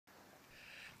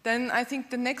Then I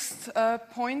think the next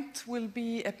point will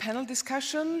be a panel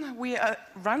discussion. We are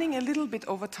running a little bit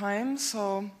over time,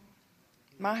 so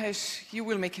Mahesh, you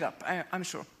will make it up, I'm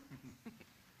sure.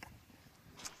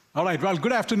 All right, well,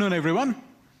 good afternoon, everyone.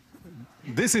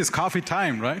 This is coffee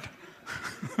time, right?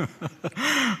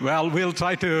 Well, we'll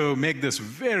try to make this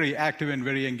very active and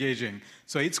very engaging.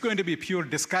 So it's going to be pure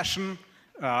discussion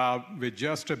with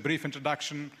just a brief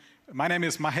introduction. My name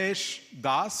is Mahesh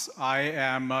Daas. I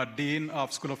am Dean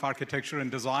of School of Architecture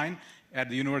and Design at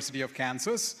the University of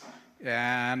Kansas.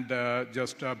 And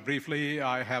just briefly,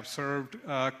 I have served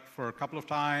for a couple of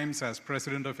times as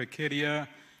president of Acadia,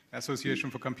 Association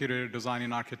for Computer Design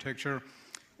and Architecture.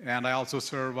 And I also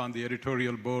serve on the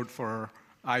editorial board for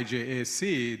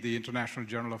IJAC, the International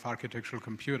Journal of Architectural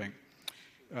Computing.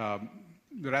 The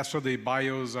rest of the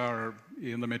bios are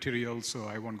in the material, so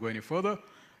I won't go any further.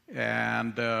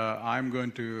 And I'm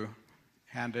going to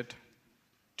hand it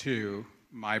to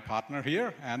my partner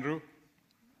here, Andrew.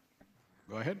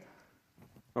 Go ahead.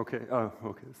 Okay.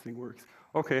 Okay, this thing works.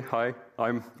 Okay. Hi,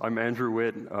 I'm Andrew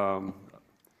Witt.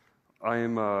 I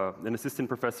am an assistant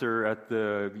professor at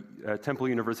Temple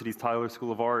University's Tyler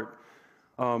School of Art,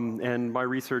 and my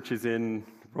research is in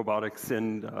robotics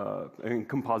and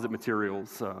composite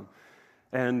materials.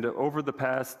 And over the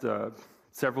past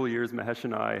several years, Mahesh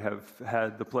and I have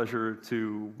had the pleasure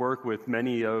to work with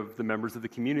many of the members of the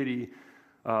community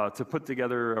to put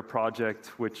together a project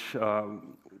which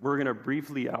we're going to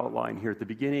briefly outline here at the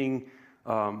beginning.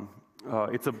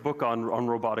 It's a book on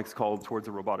robotics called Towards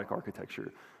a Robotic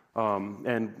Architecture.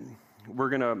 And we're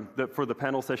going to, for the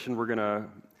panel session, we're going to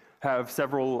have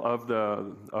several of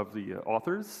the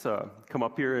authors come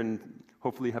up here and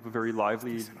hopefully have a very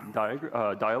lively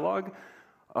dialogue.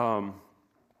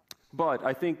 But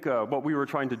I think what we were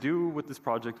trying to do with this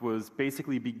project was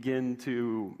basically begin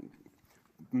to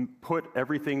put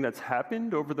everything that's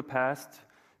happened over the past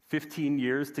 15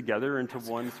 years together into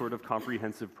one sort of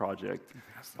comprehensive project.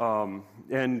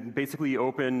 And basically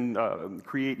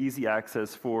create easy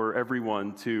access for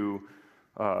everyone to...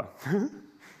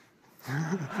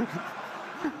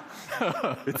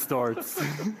 It starts.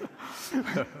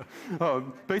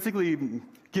 Basically,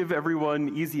 give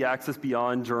everyone easy access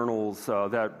beyond journals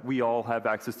that we all have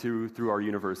access to through our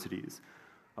universities.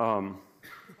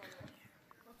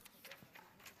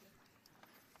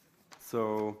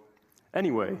 So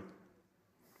anyway,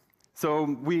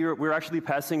 we're actually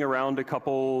passing around a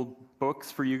couple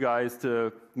books for you guys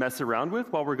to mess around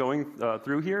with while we're going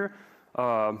through here.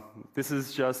 This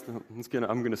is just,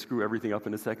 I'm gonna screw everything up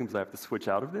in a second because I have to switch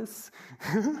out of this.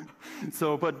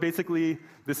 But basically,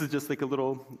 this is just like a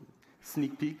little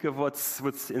sneak peek of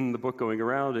what's in the book going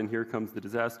around, and here comes the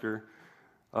disaster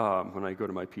when I go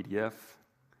to my PDF.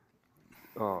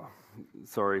 Oh,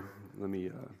 sorry,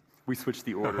 we switched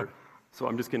the order. So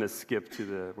I'm just gonna skip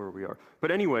to where we are.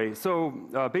 But anyway, so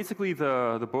basically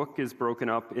the book is broken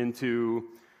up into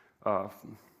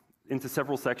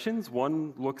several sections.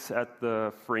 One looks at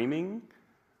the framing.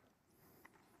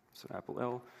 So Apple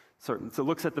L. So it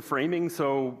looks at the framing.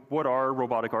 So what are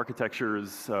robotic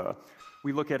architectures?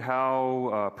 We look at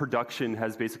how production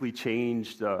has basically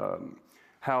changed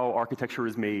how architecture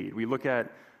is made. We look at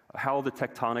how the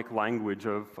tectonic language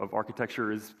of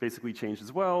architecture is basically changed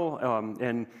as well,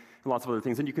 and lots of other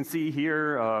things. And you can see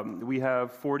here we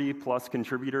have 40 plus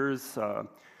contributors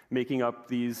making up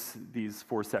these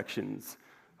four sections.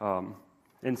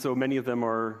 And so many of them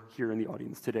are here in the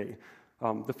audience today.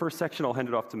 The first section, I'll hand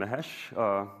it off to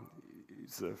Mahesh.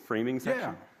 It's the framing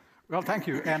section. Yeah. Well, thank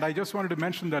you. And I just wanted to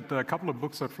mention that a couple of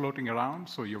books are floating around,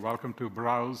 so you're welcome to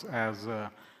browse as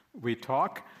we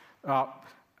talk.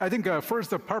 I think first,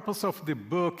 the purpose of the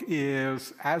book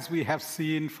is, as we have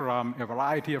seen from a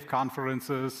variety of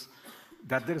conferences,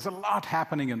 that there is a lot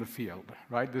happening in the field,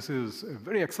 right? This is a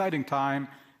very exciting time,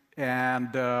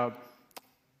 and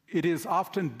it is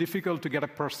often difficult to get a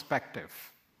perspective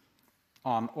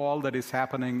on all that is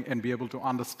happening and be able to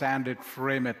understand it,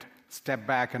 frame it, step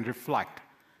back, and reflect.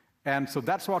 And so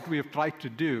that's what we have tried to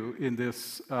do in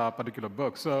this particular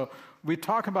book. So we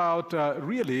talk about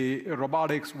really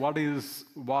robotics, what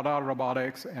are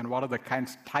robotics, and what are the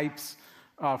types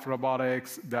of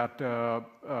robotics that are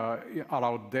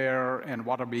out there and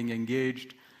what are being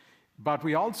engaged. But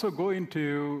we also go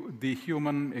into the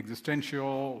human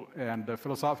existential and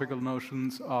philosophical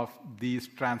notions of these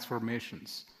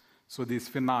transformations. So these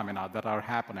phenomena that are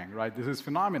happening, right? This is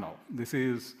phenomenal. This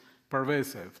is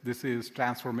pervasive. This is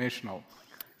transformational.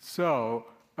 So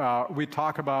we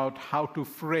talk about how to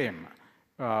frame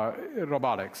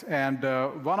robotics. And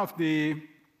one of the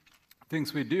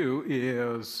things we do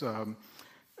is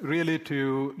really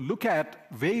to look at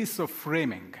ways of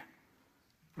framing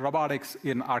robotics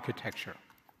in architecture.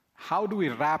 How do we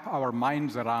wrap our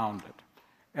minds around it?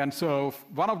 And so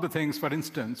one of the things, for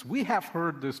instance, we have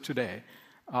heard this today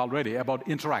already about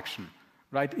interaction,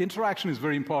 right? Interaction is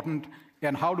very important.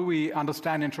 And how do we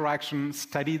understand interaction,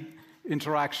 study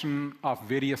interaction of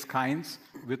various kinds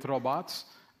with robots?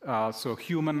 So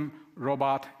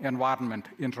human-robot environment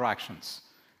interactions.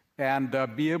 And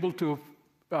be able to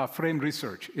frame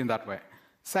research in that way.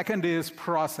 Second is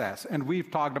process. And we've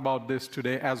talked about this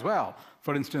today as well.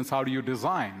 For instance, how do you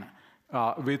design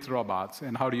with robots?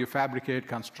 And how do you fabricate,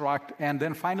 construct? And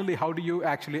then finally, how do you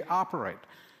actually operate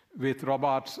with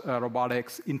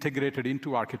robotics integrated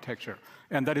into architecture?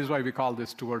 And that is why we call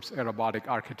this towards a robotic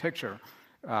architecture,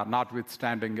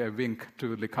 notwithstanding a wink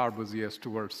to Le Corbusier's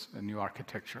towards a new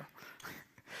architecture.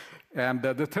 And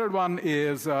the third one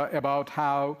is about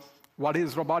what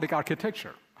is robotic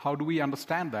architecture? How do we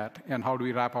understand that, and how do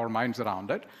we wrap our minds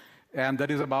around it? And that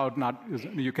is about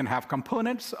you can have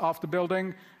components of the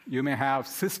building, you may have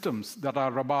systems that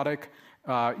are robotic,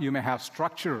 you may have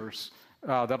structures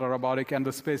that are robotic, and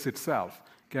the space itself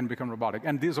can become robotic.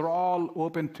 And these are all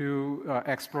open to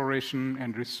exploration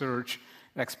and research,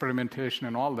 experimentation,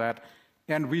 and all that.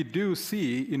 And we do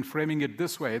see, in framing it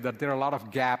this way, that there are a lot of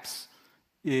gaps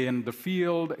in the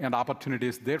field and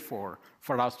opportunities, therefore,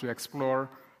 for us to explore,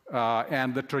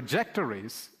 and the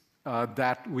trajectories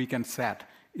that we can set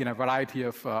in a variety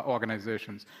of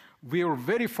organizations. We are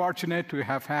very fortunate to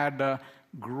have had a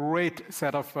great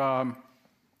set of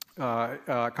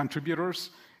contributors.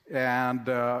 And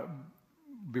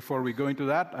before we go into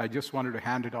that, I just wanted to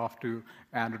hand it off to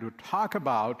Andrew to talk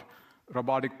about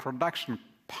robotic production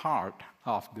part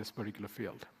of this particular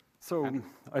field. So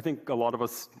I think a lot of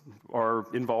us are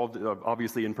involved,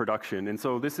 obviously, in production. And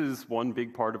so this is one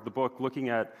big part of the book, looking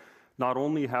at not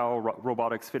only how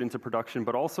robotics fit into production,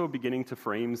 but also beginning to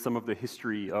frame some of the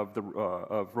history of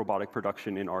robotic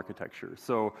production in architecture.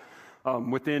 So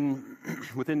within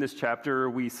this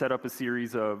chapter, we set up a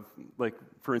series of, like,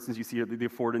 for instance, you see the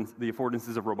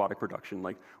affordances of robotic production.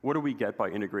 Like, what do we get by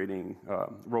integrating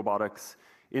robotics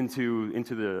into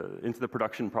the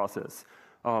production process?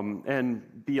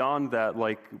 And beyond that,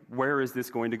 like, where is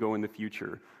this going to go in the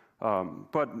future?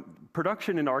 But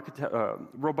production in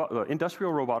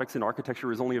industrial robotics in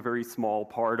architecture is only a very small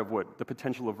part of what the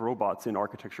potential of robots in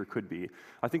architecture could be.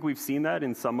 I think we've seen that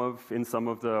in some of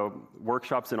the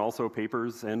workshops and also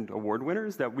papers and award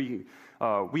winners, that we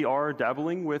are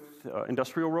dabbling with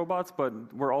industrial robots, but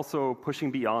we're also pushing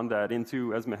beyond that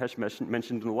into, as Mahesh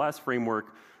mentioned in the last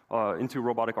framework, into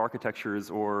robotic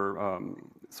architectures or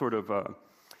sort of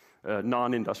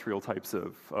non-industrial types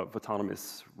of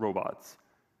autonomous robots.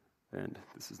 And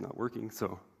this is not working,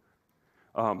 so.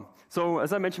 So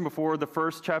as I mentioned before, the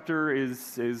first chapter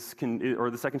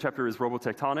or the second chapter is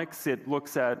robotectonics. It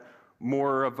looks at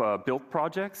more of built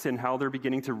projects and how they're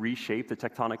beginning to reshape the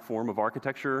tectonic form of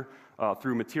architecture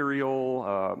through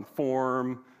material,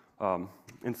 form,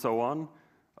 and so on.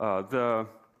 Don't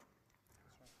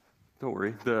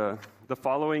worry.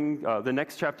 The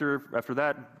next chapter after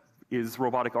that is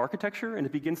robotic architecture, and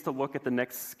it begins to look at the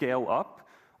next scale up.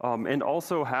 And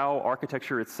also how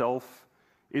architecture itself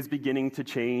is beginning to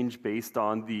change based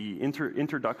on the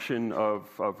introduction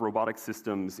of robotic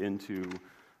systems into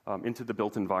the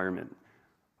built environment.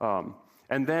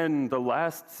 And then the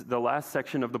last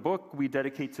section of the book we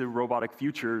dedicate to robotic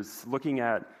futures, looking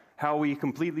at how we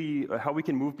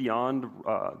can move beyond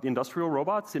industrial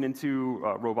robots and into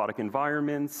robotic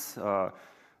environments,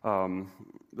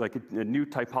 like new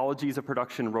typologies of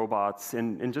production robots,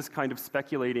 and just kind of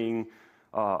speculating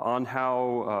on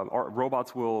how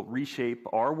robots will reshape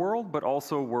our world, but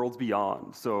also worlds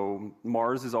beyond. So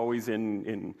Mars is always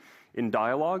in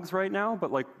dialogues right now,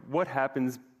 but like, what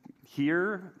happens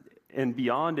here and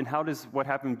beyond, and how does what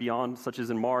happened beyond, such as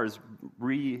in Mars,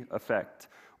 re-affect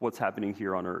what's happening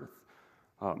here on Earth?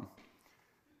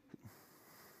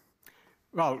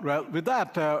 Well, with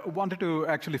that, I wanted to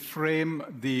actually frame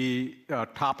the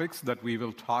topics that we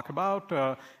will talk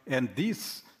about, and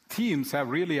these themes have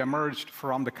really emerged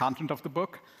from the content of the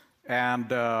book.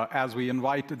 And as we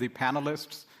invite the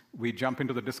panelists, we jump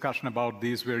into the discussion about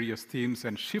these various themes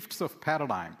and shifts of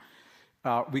paradigm.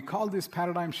 We call these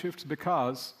paradigm shifts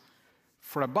because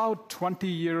for about 20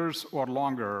 years or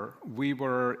longer, we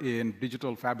were in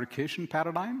digital fabrication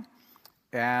paradigm.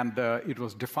 And it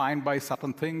was defined by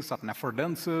certain things, certain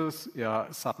affordances,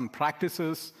 certain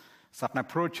practices, certain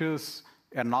approaches,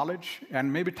 and knowledge,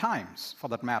 and maybe times, for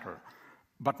that matter.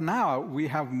 But now we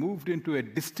have moved into a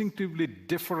distinctively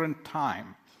different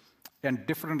time, and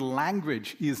different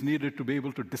language is needed to be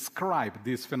able to describe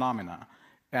these phenomena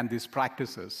and these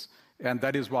practices. And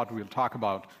that is what we'll talk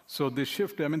about. So the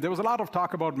shift, I mean, there was a lot of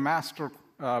talk about master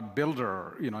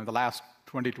builder, in the last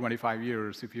 20, 25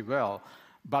 years, if you will.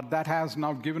 But that has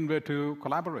now given way to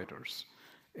collaborators.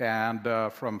 And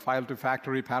from file to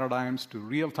factory paradigms to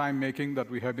real-time making that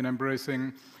we have been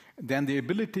embracing, then the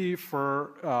ability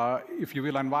for, if you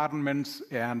will, environments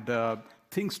and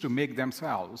things to make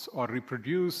themselves or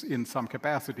reproduce in some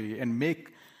capacity and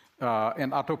make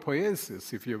an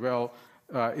autopoiesis, if you will,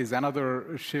 is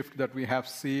another shift that we have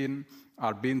seen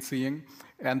or been seeing.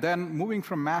 And then moving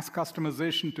from mass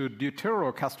customization to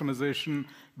deutero customization,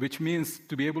 which means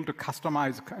to be able to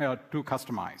customize.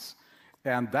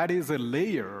 And that is a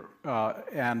layer,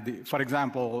 for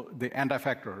example, the end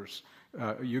effectors,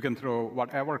 you can throw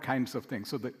whatever kinds of things.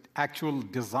 So the actual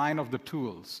design of the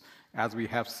tools, as we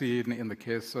have seen in the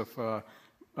case of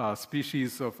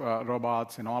species of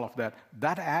robots and all of that,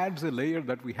 that adds a layer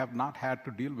that we have not had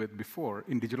to deal with before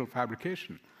in digital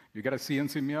fabrication. You get a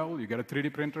CNC mill, you get a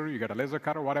 3D printer, you get a laser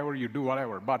cutter, whatever, you do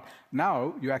whatever. But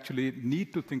now you actually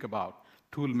need to think about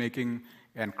tool making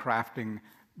and crafting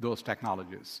those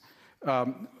technologies.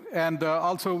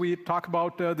 Also we talk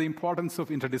about the importance of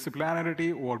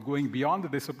interdisciplinarity or going beyond the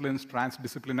disciplines,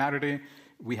 transdisciplinarity.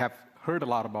 We have heard a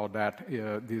lot about that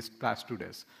these past 2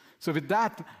 days. So with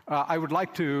that, I would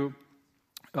like to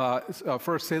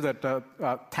first say that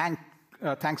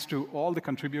thanks to all the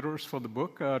contributors for the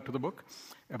book, to the book,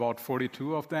 about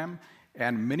 42 of them,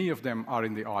 and many of them are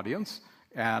in the audience.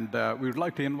 And we would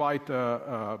like to invite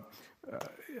the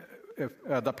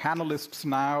panelists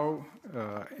now.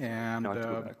 Not to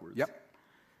go backwards. Yep.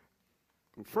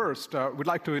 First, we'd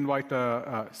like to invite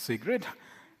Sigrid.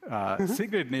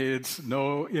 Sigrid needs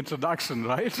no introduction,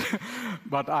 right?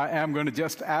 But I am going to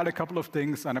just add a couple of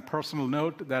things on a personal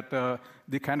note that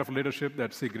the kind of leadership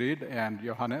that Sigrid and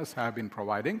Johannes have been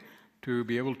providing to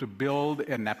be able to build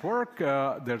a network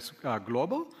that's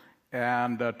global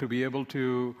and to be able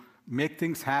to make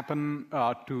things happen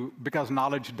because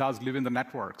knowledge does live in the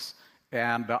networks.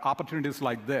 And opportunities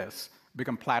like this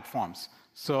become platforms.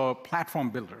 So platform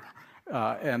builder.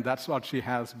 And that's what she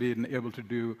has been able to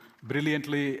do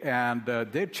brilliantly. And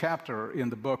their chapter in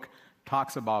the book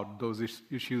talks about those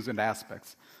issues and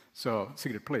aspects. So,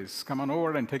 Sigrid, please come on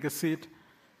over and take a seat.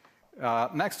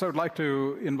 Next, I would like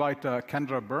to invite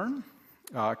Kendra Byrne.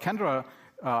 Kendra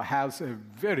has an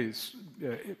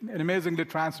amazingly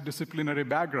transdisciplinary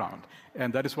background.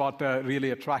 And that is what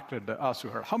really attracted us to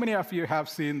her. How many of you have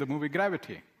seen the movie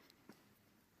Gravity?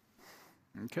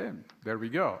 Okay, there we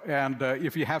go. And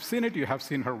if you have seen it, you have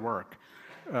seen her work.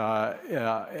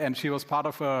 And she was part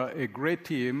of a great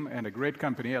team and a great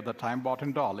company at the time, Bot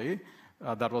and Dolly,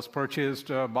 that was purchased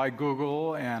by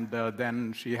Google. And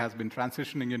then she has been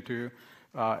transitioning into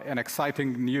an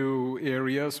exciting new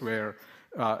areas where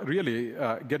really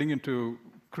getting into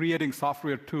creating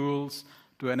software tools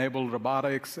to enable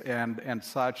robotics and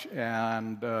such,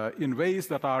 and in ways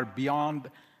that are beyond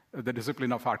the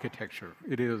discipline of architecture.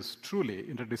 It is truly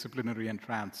interdisciplinary and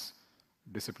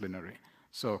transdisciplinary.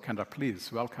 So, Kendra, please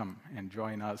welcome and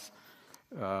join us.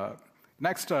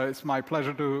 Next, it's my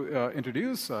pleasure to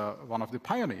introduce one of the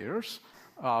pioneers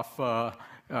of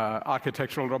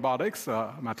architectural robotics,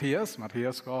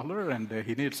 Matthias Kohler, and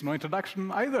he needs no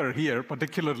introduction either here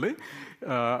particularly.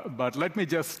 But let me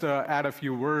just add a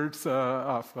few words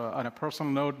on a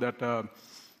personal note that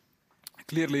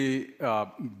clearly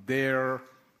their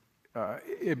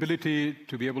ability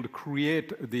to be able to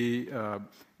create the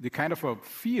kind of a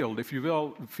field, if you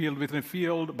will, field within a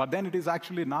field, but then it is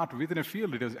actually not within a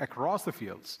field, it is across the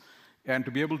fields. And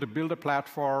to be able to build a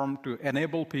platform to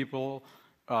enable people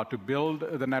to build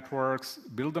the networks,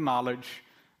 build the knowledge,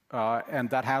 and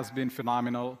that has been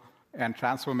phenomenal and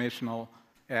transformational.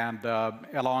 And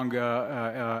along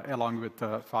with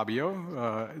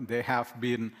Fabio, they have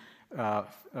been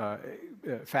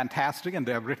fantastic, and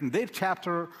they have written their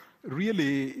chapter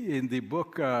really in the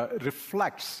book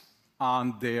reflects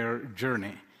on their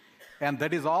journey. And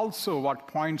that is also what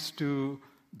points to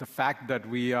the fact that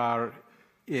we are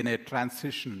in a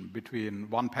transition between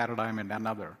one paradigm and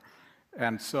another.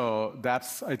 And so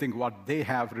that's, I think, what they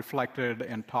have reflected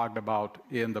and talked about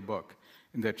in the book,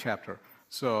 in their chapter.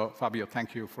 So, Fabio,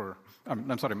 thank you for,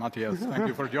 I'm sorry, Matthias, thank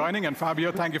you for joining, and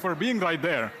Fabio, thank you for being right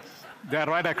there. They're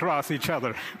right across each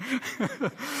other.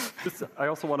 I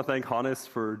also want to thank Hannes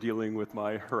for dealing with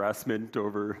my harassment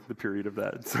over the period of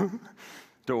that. So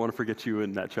don't want to forget you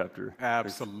in that chapter.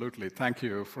 Absolutely. Thank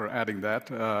you for adding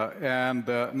that.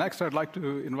 Next, I'd like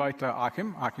to invite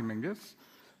Achim Menges.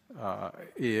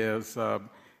 Is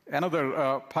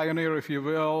another pioneer, if you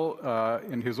will,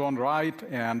 in his own right,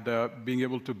 and being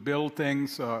able to build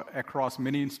things across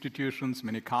many institutions,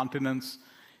 many continents,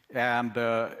 And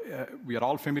we are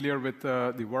all familiar with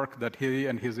the work that he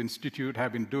and his institute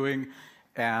have been doing.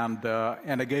 And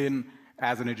again,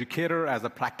 as an educator, as a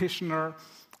practitioner,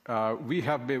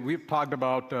 we've talked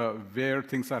about where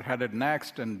things are headed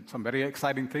next and some very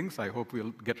exciting things. I hope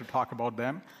we'll get to talk about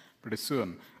them pretty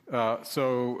soon.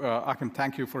 Achim,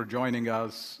 thank you for joining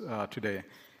us today.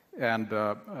 And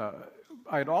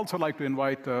I'd also like to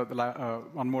invite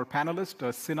one more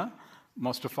panelist, Sina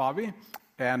Mostafavi.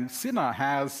 And Sina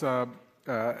has,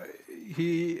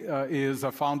 he is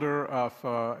a founder of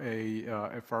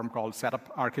a firm called Robotic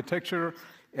Architecture,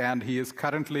 and he is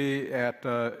currently at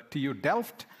TU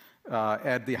Delft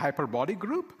at the Hyperbody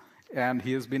Group, and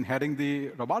he has been heading the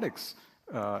robotics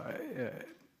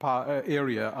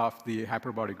area of the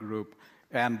Hyperbody Group.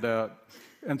 And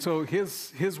so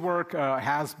his work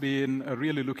has been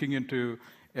really looking into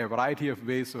a variety of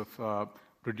ways of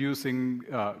producing,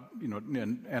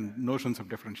 and notions of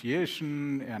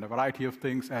differentiation and a variety of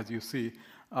things, as you see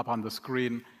up on the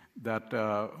screen, that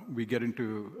we get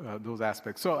into those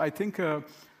aspects. So I think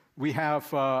we have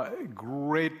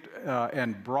great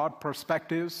and broad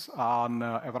perspectives on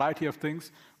a variety of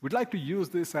things. We'd like to use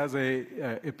this as a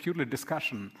purely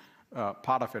discussion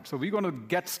part of it. So we're going to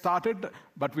get started,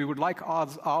 but we would like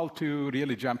us all to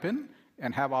really jump in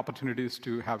and have opportunities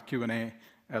to have Q&A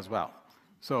as well.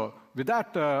 So with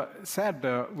that said,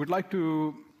 we'd like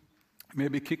to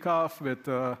maybe kick off with,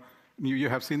 you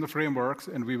have seen the frameworks,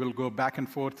 and we will go back and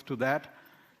forth to that.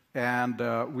 And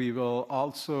we will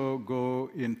also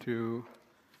go into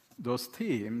those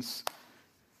themes.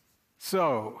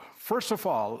 So first of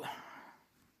all,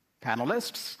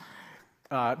 panelists,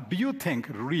 do you think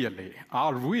really,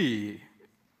 are we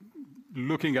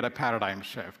looking at a paradigm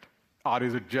shift? Or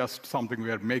is it just something we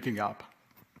are making up?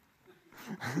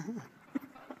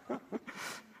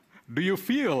 Do you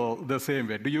feel the same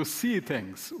way? Do you see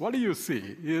things? What do you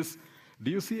see?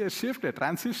 Do you see a shift, a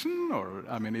transition? Or,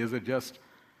 I mean, is it just,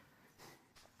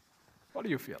 what do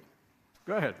you feel?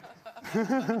 Go ahead.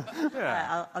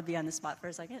 Yeah. I'll be on the spot for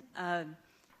a second.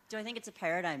 Do I think it's a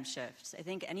paradigm shift? I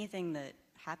think anything that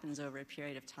happens over a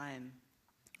period of time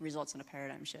results in a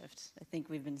paradigm shift. I think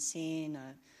we've been seeing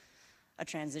a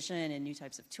transition in new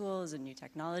types of tools and new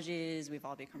technologies. We've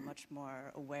all become much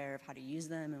more aware of how to use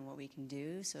them and what we can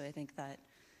do. So I think that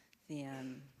the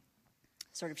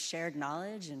sort of shared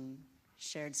knowledge and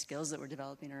shared skills that we're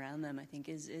developing around them, I think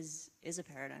is a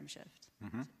paradigm shift.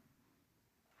 Mm-hmm.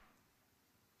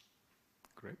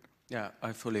 Great. Yeah,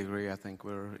 I fully agree. I think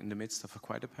we're in the midst of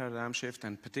quite a paradigm shift,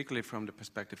 and particularly from the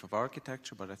perspective of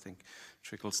architecture, but I think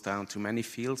trickles down to many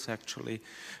fields, actually.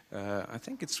 I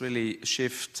think it's really a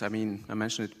shift. I mean, I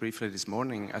mentioned it briefly this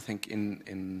morning. I think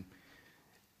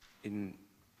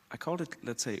I called it,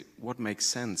 let's say, what makes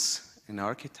sense in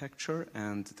architecture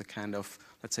and the kind of,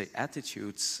 let's say,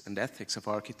 attitudes and ethics of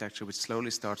architecture, which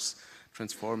slowly starts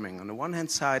transforming. On the one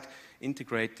hand side,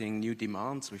 integrating new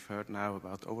demands. We've heard now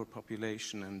about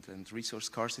overpopulation and resource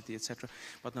scarcity, etc.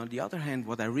 But on the other hand,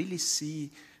 what I really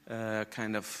see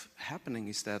kind of happening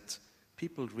is that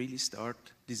people really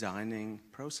start designing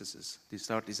processes. They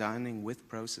start designing with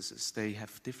processes. They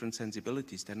have different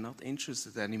sensibilities. They're not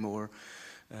interested anymore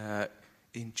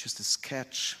in just a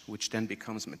sketch, which then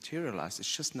becomes materialized.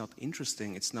 It's just not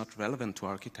interesting. It's not relevant to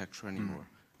architecture anymore.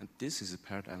 And this is a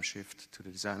paradigm shift to the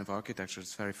design of architecture.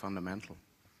 It's very fundamental.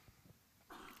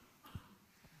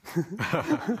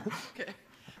 Okay.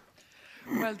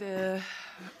 Well,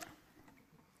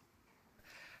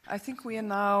 I think we are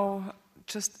now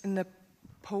just in the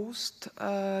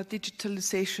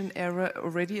post-digitalization era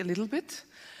already a little bit,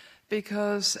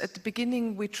 because at the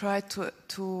beginning we tried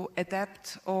to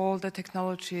adapt all the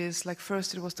technologies. Like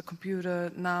first it was the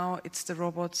computer, now it's the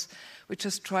robots. We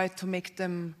just tried to make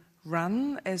them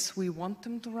run as we want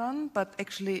them to run, but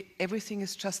actually everything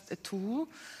is just a tool.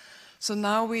 So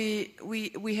now we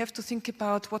have to think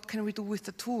about what can we do with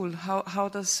the tool. How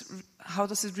does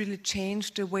it really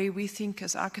change the way we think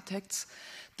as architects,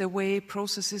 the way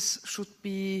processes should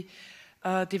be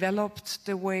developed,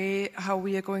 the way how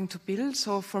we are going to build.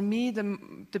 So for me,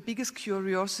 the biggest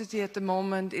curiosity at the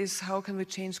moment is how can we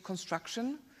change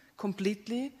construction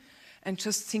completely and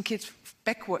just think it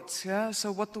backwards. Yeah.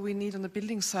 So what do we need on the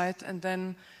building site, and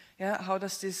then how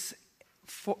does this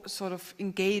sort of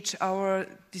engage our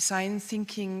design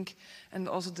thinking and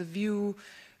also the view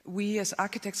we as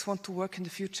architects want to work in the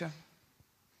future?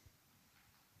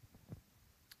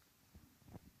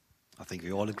 I think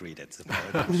we all agree that's a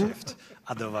paradigm shift.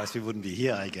 Otherwise, we wouldn't be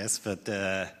here, I guess. But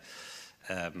I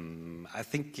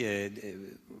think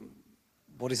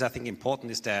what is, I think,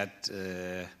 important is that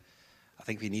I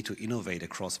think we need to innovate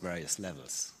across various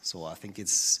levels. So I think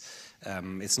it's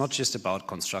not just about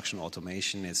construction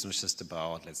automation. It's not just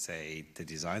about, let's say, the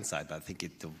design side. But I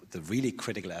think the really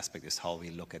critical aspect is how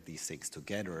we look at these things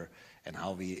together and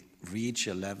how we reach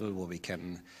a level where we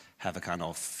can have a kind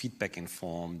of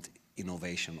feedback-informed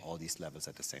innovation, all these levels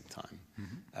at the same time.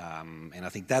 Mm-hmm. And I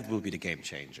think that will be the game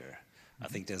changer. Mm-hmm. I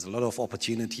think there's a lot of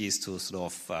opportunities to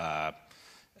sort of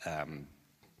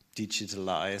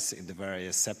digitalize in the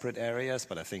various separate areas,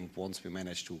 but I think once we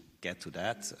manage to get to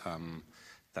that,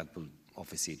 that will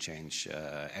obviously change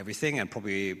everything and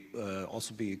probably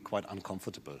also be quite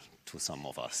uncomfortable to some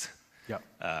of us. Yeah.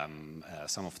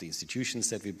 Some of the institutions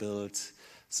that we built,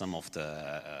 some of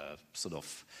the sort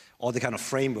of, all the kind of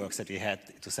frameworks that we had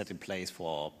to set in place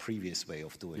for our previous way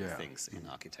of doing things in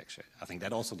architecture. I think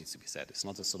that also needs to be said. It's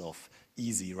not a sort of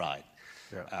easy ride.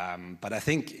 Yeah. But I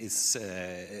think it's,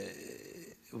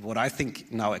 what I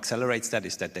think now accelerates that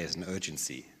is that there's an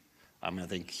urgency. I mean, I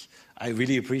think I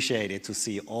really appreciate it to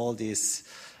see all these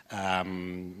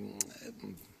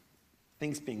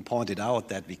things being pointed out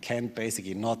that we can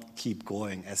basically not keep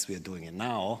going as we are doing it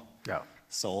now. Yeah.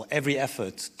 So every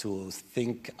effort to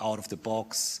think out of the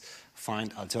box,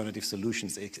 find alternative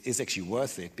solutions is actually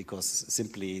worth it, because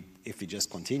simply if we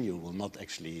just continue, we'll not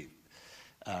actually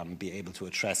be able to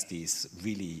address these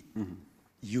really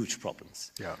huge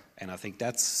problems. Yeah. And I think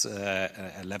that's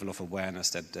a level of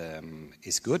awareness that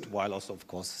is good, while also, of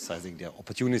course, sizing the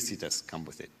opportunities that come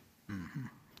with it. Mm-hmm.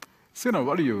 Sina,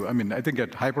 what do you, I mean, I think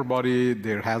at Hyperbody,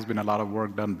 there has been a lot of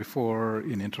work done before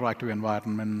in interactive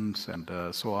environments and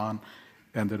so on,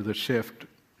 and there is a shift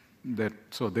that,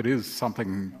 so there is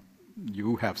something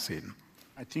you have seen.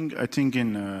 I think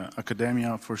in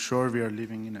academia, for sure, we are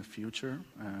living in a future.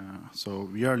 So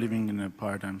we are living in a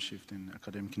paradigm shift in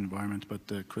academic environment, but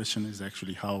the question is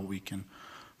actually how we can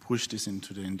push this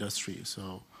into the industry.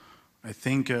 So I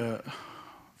think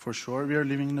for sure we are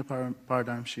living in a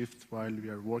paradigm shift while we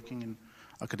are working in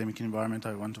academic environment.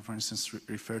 I want to, for instance,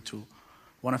 refer to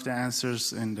one of the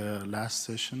answers in the last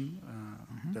session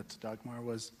that Dagmar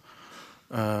was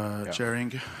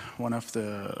chairing. One of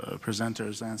the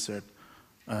presenters answered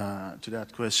to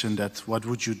that question, that what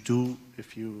would you do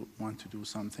if you want to do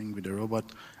something with a robot?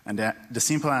 And the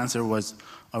simple answer was,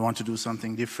 I want to do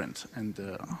something different. And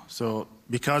so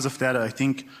because of that, I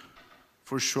think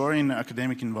for sure in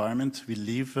academic environment, we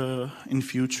live in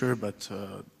future, but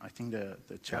I think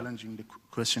the challenging the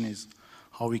question is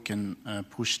how we can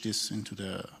push this into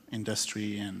the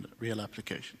industry and real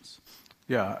applications.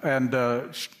 Yeah, and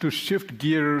to shift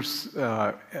gears,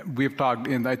 we've talked,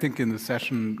 I think in the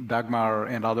session, Dagmar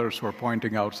and others were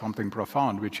pointing out something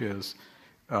profound, which is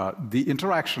the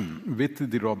interaction with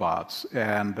the robots,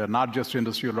 and not just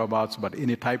industrial robots, but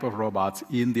any type of robots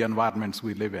in the environments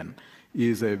we live in,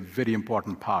 is a very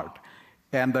important part.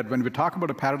 And that when we talk about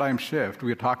a paradigm shift,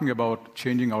 we're talking about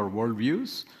changing our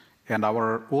worldviews and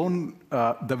our own,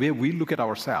 the way we look at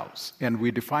ourselves and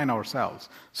we define ourselves.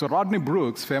 So Rodney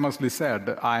Brooks famously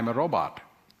said, I'm a robot.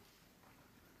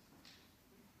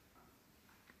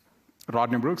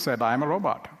 Rodney Brooks said, I'm a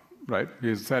robot, right?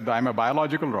 He said, I'm a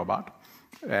biological robot.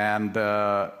 And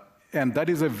that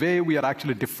is a way we are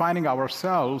actually defining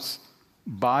ourselves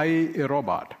by a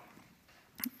robot.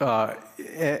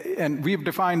 And we've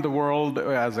defined the world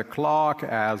as a clock,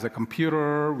 as a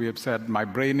computer. We have said my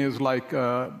brain is like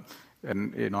a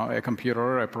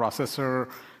computer, a processor.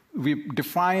 We've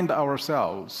defined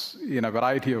ourselves in a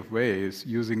variety of ways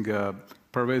using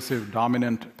pervasive,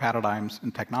 dominant paradigms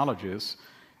and technologies.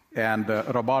 And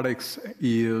robotics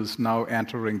is now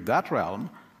entering that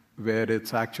realm where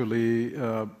it's actually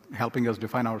helping us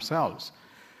define ourselves.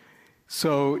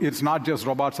 So it's not just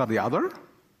robots are the other,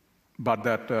 but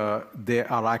that they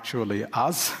are actually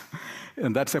us.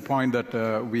 And that's a point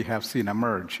that we have seen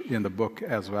emerge in the book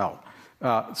as well.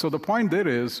 So the point there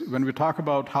is, when we talk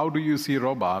about how do you see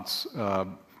robots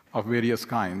of various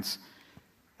kinds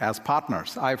as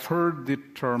partners, I've heard the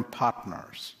term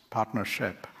partners,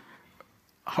 partnership.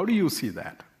 How do you see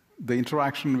that? The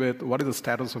interaction with, what is the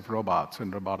status of robots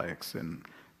and robotics in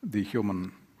the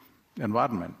human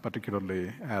environment,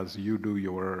 particularly as you do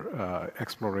your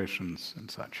explorations and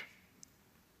such?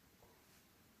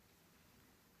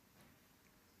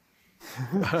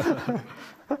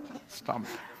 Stop.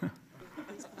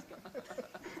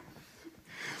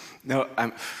 No,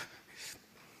 I'm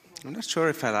not sure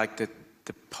if I like the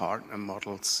partner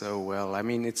model so well. I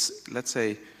mean, let's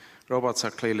say robots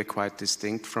are clearly quite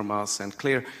distinct from us, and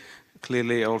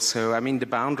clearly also, I mean, the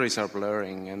boundaries are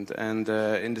blurring, and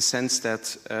in the sense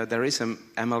that there is an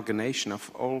amalgamation of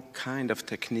all kind of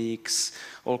techniques,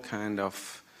 all kind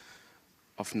of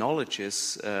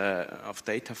knowledges, of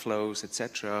data flows,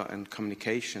 etc., and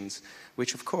communications,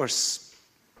 which of course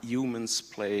humans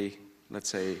play, let's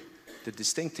say, the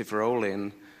distinctive role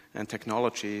in, and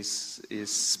technologies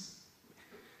is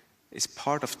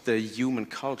part of the human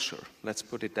culture. Let's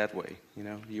put it that way. You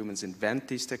know, humans invent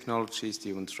these technologies, the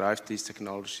humans drive these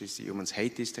technologies, the humans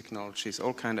hate these technologies,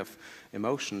 all kind of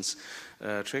emotions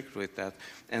triggered with that.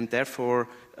 And therefore,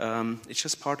 it's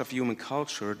just part of human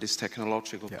culture, this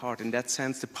technological part. In that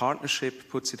sense, the partnership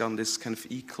puts it on this kind of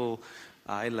equal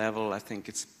eye level. I think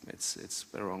it's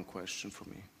the wrong question for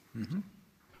me. Mm-hmm.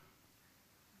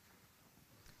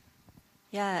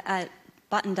 Yeah, at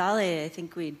Batendale, I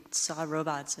think we saw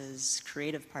robots as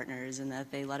creative partners in that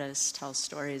they let us tell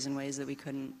stories in ways that we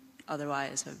couldn't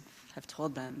otherwise have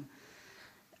told them.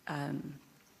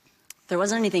 There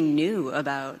wasn't anything new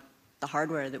about the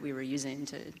hardware that we were using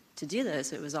to do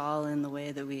this. It was all in the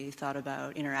way that we thought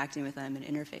about interacting with them and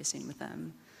interfacing with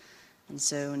them. And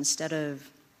so instead of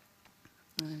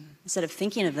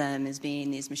thinking of them as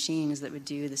being these machines that would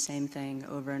do the same thing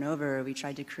over and over, we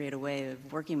tried to create a way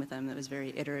of working with them that was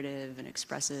very iterative and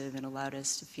expressive and allowed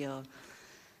us to feel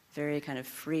very kind of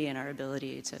free in our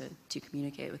ability to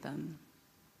communicate with them.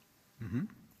 Mm-hmm.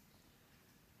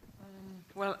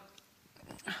 Well,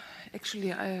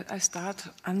 actually, I start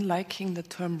unliking the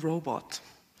term robot.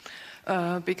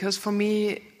 Because for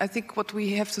me, I think what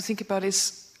we have to think about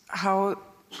is how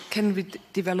can we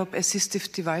develop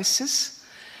assistive devices.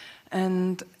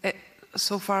 And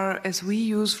so far as we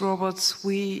use robots,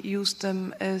 we use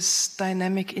them as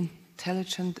dynamic,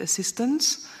 intelligent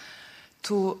assistants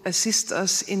to assist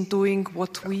us in doing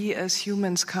what we as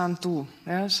humans can't do.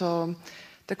 Yeah? So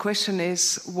the question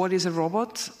is, what is a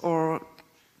robot? Or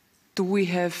do we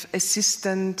have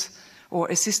assistant or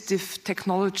assistive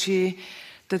technology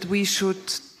that we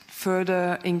should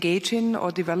further engage in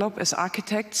or develop as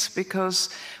architects? Because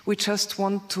we just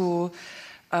want to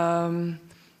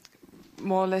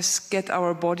more or less get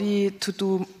our body to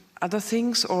do other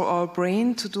things or our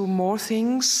brain to do more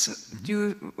things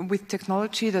with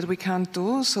technology that we can't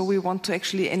do. So we want to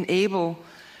actually enable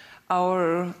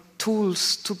our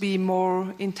tools to be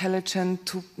more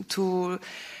intelligent, to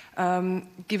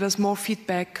give us more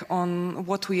feedback on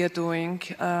what we are doing.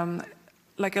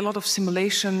 Like a lot of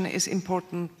simulation is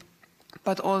important,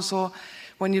 but also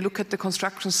when you look at the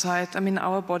construction site, I mean,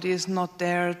 our body is not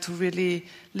there to really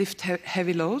lift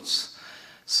heavy loads.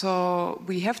 So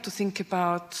we have to think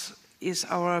about, is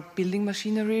our building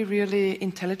machinery really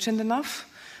intelligent enough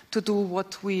to do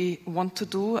what we want to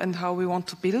do and how we want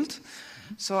to build?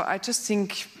 So I just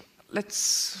think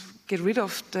let's get rid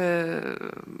of the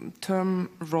term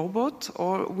robot,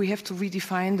 or we have to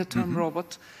redefine the term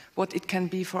robot, what it can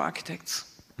be for architects.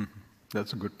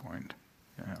 That's a good point.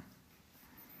 Yeah.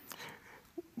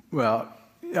 Well,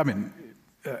 I mean,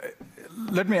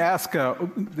 let me ask,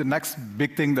 the next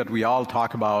big thing that we all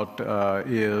talk about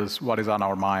is what is on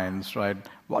our minds, right?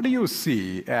 What do you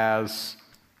see as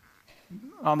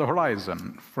on the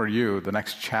horizon for you, the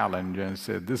next challenge, and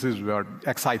say, this is what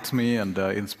excites me and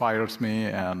inspires me,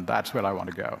 and that's where I want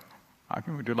to go?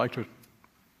 Achim, would you like to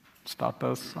start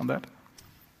us on that?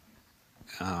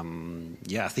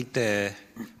 Yeah, I think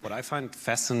what I find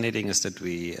fascinating is that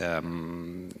we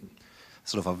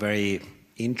sort of are very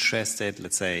interested,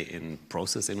 let's say, in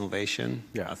process innovation.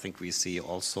 Yeah. I think we see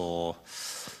also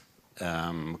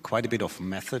quite a bit of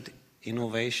method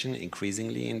innovation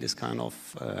increasingly in this kind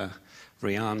of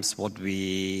realms. What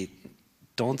we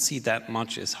don't see that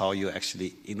much is how you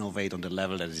actually innovate on the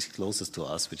level that is closest to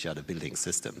us, which are the building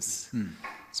systems.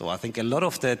 So I think a lot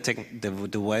of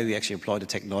the way we actually employ the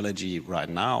technology right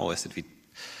now is that we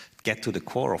get to the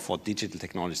core of what digital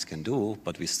technologies can do,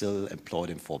 but we still employ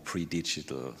them for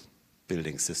pre-digital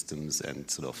building systems and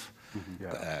sort of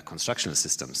constructional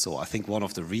systems. So I think one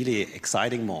of the really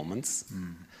exciting moments,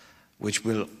 which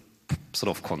will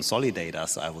sort of consolidate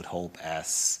us, I would hope,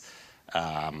 as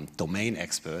domain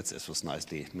experts, as was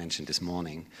nicely mentioned this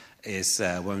morning, is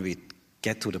when we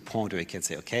get to the point where we can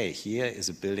say, okay, here is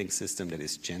a building system that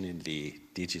is genuinely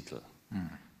digital.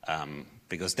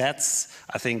 Because that's,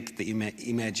 I think, the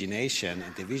imagination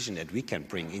and the vision that we can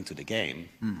bring into the game.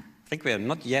 I think we are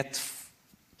not yet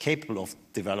capable of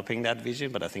developing that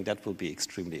vision, but I think that will be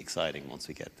extremely exciting once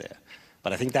we get there.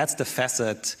 But I think that's the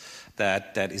facet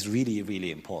that is really,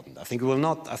 really important. I think we will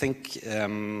not, I think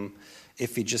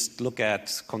if we just look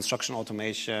at construction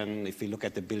automation, if we look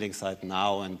at the building site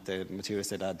now and the materials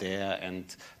that are there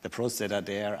and the processes that are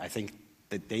there, I think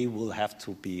that they will have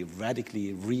to be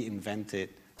radically reinvented.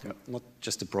 Not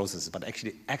just the processes, but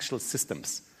actually actual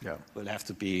systems will have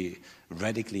to be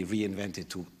radically reinvented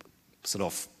to sort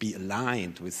of be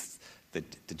aligned with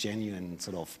the genuine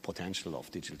sort of potential of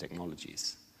digital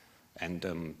technologies. And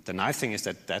the nice thing is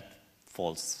that that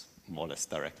falls more or less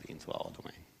directly into our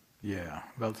domain. Yeah,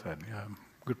 well said. Yeah,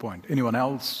 good point. Anyone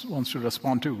else wants to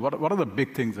respond to? What are the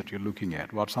big things that you're looking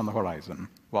at? What's on the horizon?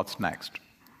 What's next?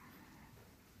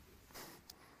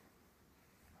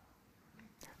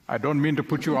 I don't mean to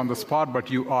put you on the spot,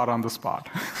 but you are on the spot.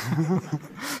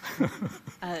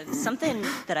 Something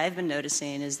that I've been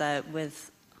noticing is that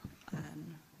with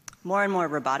more and more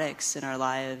robotics in our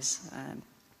lives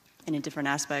and in different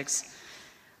aspects,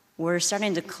 we're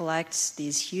starting to collect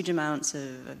these huge amounts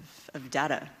of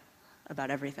data about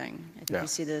everything. I think you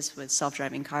see this with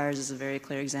self-driving cars as a very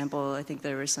clear example. I think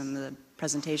there were some of the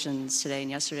presentations today and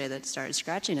yesterday that started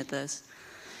scratching at this.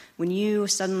 When you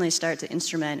suddenly start to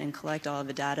instrument and collect all of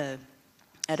the data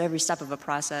at every step of a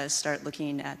process, start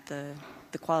looking at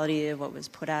the quality of what was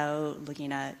put out,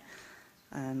 looking at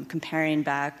comparing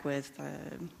back with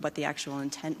what the actual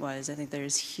intent was, I think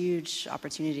there's huge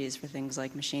opportunities for things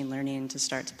like machine learning to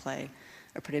start to play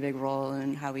a pretty big role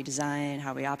in how we design,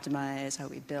 how we optimize, how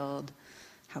we build,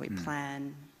 how we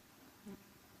plan.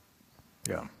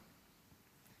 Yeah.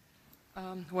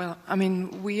 Well, I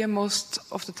mean, we are most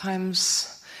of the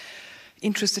times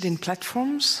interested in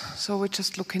platforms. So we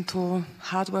just look into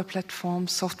hardware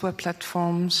platforms, software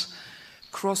platforms,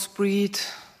 crossbreed,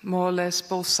 more or less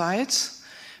both sides,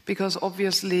 because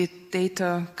obviously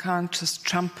data can't just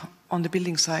jump on the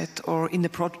building site or in the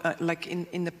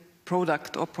in the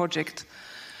product or project.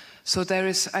 So there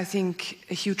is, I think,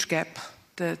 a huge gap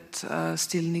that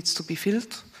still needs to be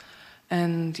filled.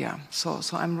 And yeah, so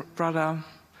I'm rather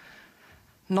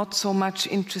not so much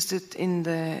interested in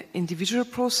the individual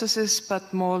processes,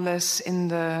 but more or less in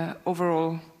the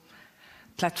overall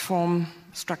platform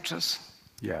structures.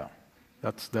 Yeah,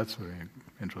 that's very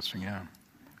interesting, yeah.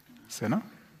 Sina?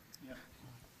 Yeah.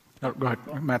 No, go ahead,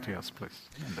 Matthias, please.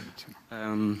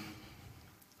 I'm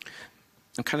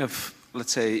kind of,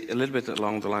 let's say, a little bit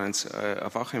along the lines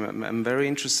of Achim. I'm very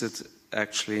interested,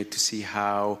 actually, to see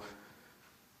how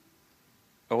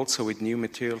also with new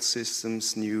material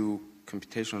systems, new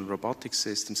computational robotic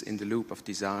systems in the loop of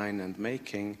design and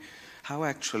making, how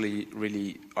actually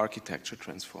really architecture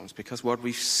transforms. Because what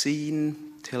we've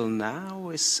seen till now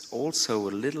is also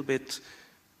a little bit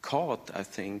caught, I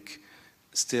think,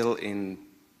 still in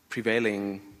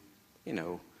prevailing,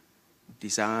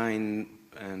 design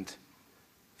and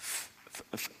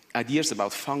ideas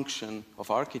about function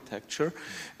of architecture.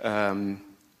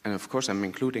 And of course, I'm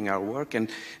including our work. And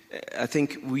I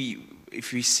think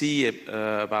if we see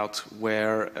about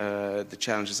where the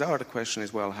challenges are, the question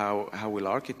is, well, how will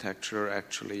architecture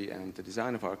actually, and the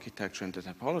design of architecture and the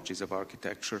typologies of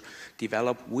architecture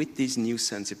develop with these new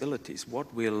sensibilities?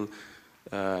 What will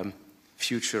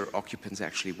future occupants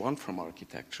actually want from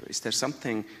architecture? Is there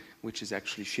something which is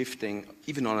actually shifting,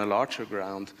 even on a larger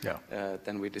ground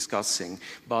than we're discussing,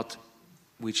 but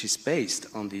which is based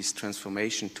on this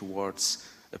transformation towards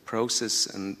a process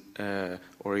and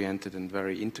oriented and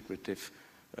very integrative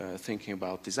thinking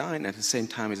about design. At the same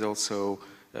time, is also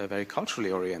very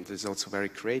culturally oriented. Is also very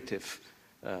creative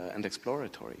and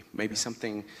exploratory. Maybe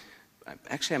something.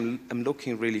 Actually, I'm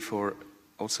looking really for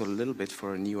also a little bit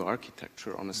for a new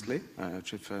architecture, honestly,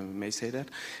 if I may say that.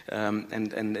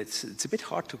 And it's a bit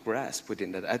hard to grasp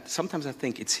within that. Sometimes I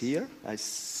think it's here. I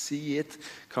see it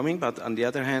coming, but on the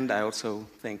other hand, I also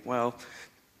think, well,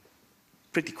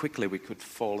 pretty quickly we could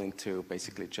fall into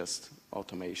basically just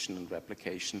automation and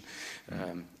replication,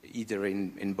 either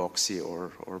in boxy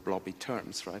or blobby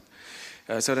terms, right?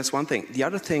 So that's one thing. The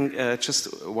other thing,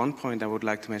 just one point I would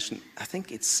like to mention, I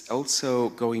think it's also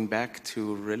going back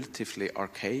to relatively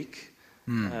archaic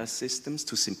systems,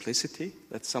 to simplicity.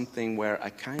 That's something where I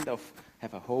kind of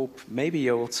have a hope,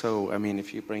 maybe also, I mean,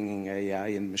 if you're bringing AI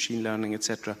and machine learning,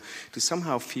 etc., to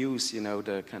somehow fuse,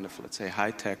 the kind of, let's say,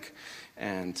 high-tech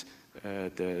and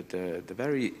the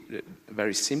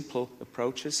very simple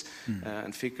approaches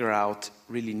and figure out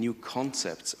really new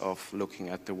concepts of looking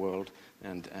at the world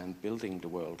and building the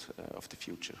world of the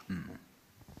future.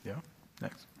 Yeah,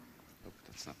 next. Hope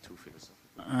that's not too philosophical.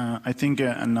 I think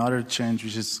another change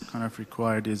which is kind of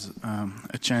required is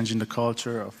a change in the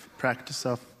culture of practice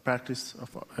of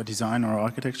design or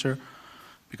architecture,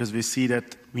 because we see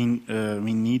that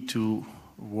we need to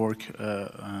work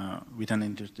with an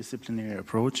interdisciplinary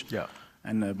approach. Yeah.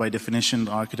 And by definition,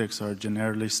 architects are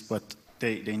generalists, but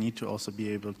they need to also be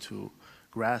able to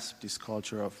grasp this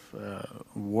culture of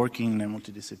working in a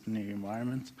multidisciplinary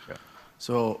environment. Yeah.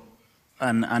 So,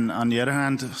 and on the other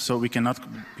hand, so we cannot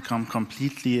become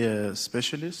completely a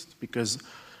specialist, because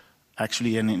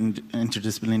actually an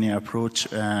interdisciplinary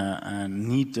approach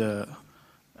need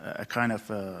a kind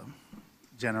of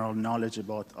general knowledge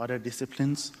about other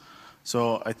disciplines.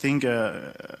 So I think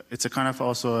it's a kind of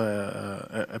also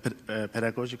a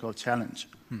pedagogical challenge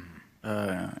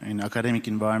in academic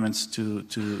environments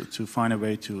to find a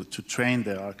way to train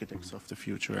the architects of the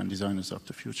future and designers of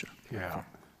the future. Yeah,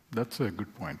 that's a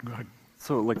good point. Go ahead.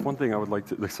 So, like, one thing I would like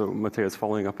to, so Matthias,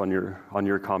 following up on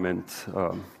your comment,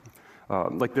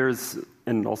 like there's,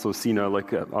 and also Sina,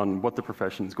 like on what the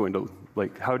profession is going to,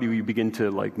 like, how do you begin to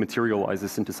like materialize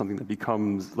this into something that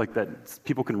becomes like that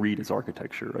people can read as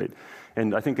architecture, right?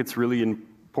 And I think it's really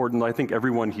important. I think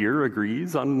everyone here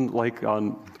agrees on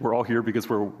we're all here because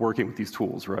we're working with these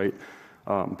tools, right?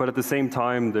 But at the same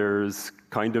time, there's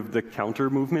kind of the counter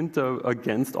movement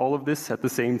against all of this at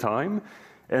the same time.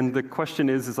 And the question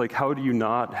is like, how do you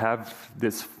not have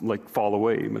this like fall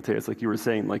away, Matthias? Like you were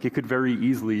saying, like it could very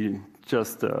easily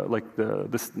just like the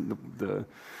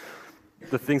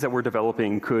things that we're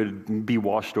developing could be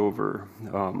washed over,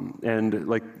 and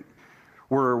like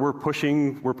we're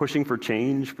pushing for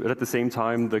change, but at the same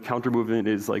time, the counter movement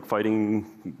is like fighting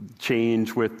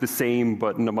change with the same,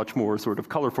 but in a much more sort of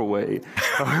colorful way.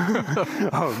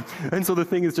 And so the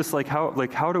thing is just like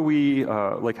how do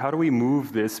we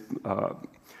move this?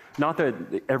 Not that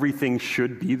everything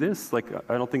should be this, like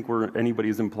I don't think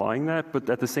anybody's implying that, but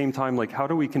at the same time, like how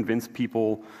do we convince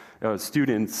people,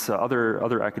 students,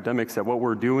 other academics that what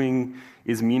we're doing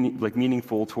is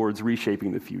meaningful towards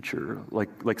reshaping the future,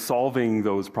 like solving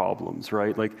those problems,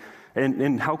 right? Like,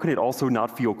 and how can it also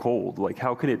not feel cold? Like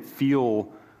how can it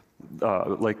feel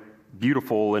like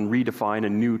beautiful and redefine a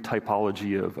new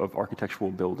typology of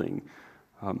architectural building?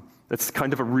 That's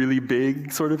kind of a really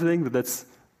big sort of thing, but that's.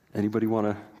 Anybody want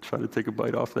to try to take a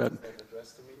bite off that?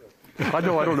 I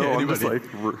don't know. I'm just like,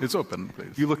 it's open,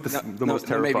 please. You look the most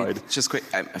terrified. Maybe just quick.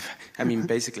 I mean,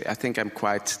 basically, I think I'm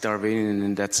quite Darwinian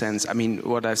in that sense. I mean,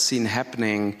 what I've seen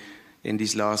happening in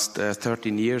these last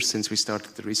 13 years since we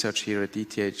started the research here at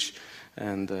ETH,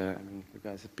 and I mean, you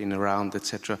guys have been around,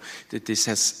 etc. That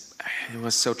it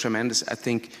was so tremendous. I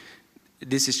think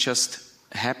this is just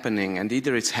happening, and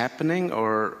either it's happening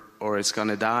or it's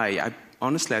gonna die.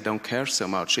 Honestly, I don't care so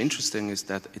much. Interesting is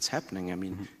that it's happening. I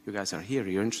mean, you guys are here.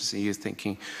 You're interested. You're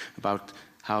thinking about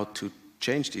how to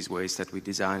change these ways that we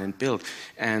design and build.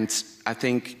 And I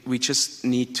think we just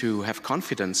need to have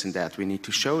confidence in that. We need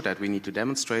to show that. We need to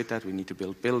demonstrate that. We need to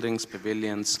build buildings,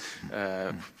 pavilions,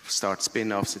 start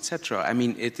spin-offs, etc. I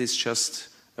mean, it is just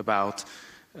about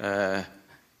a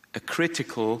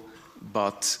critical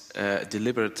but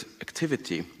deliberate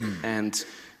activity. And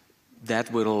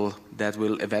that will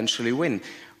eventually win.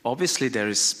 Obviously, there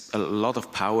is a lot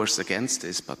of powers against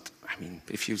this, but I mean,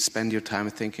 if you spend your time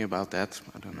thinking about that,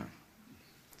 I don't know.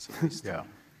 Yeah.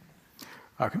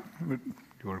 Achim,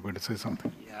 you were going to say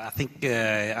something.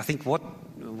 Yeah, I think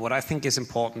what I think is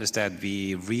important is that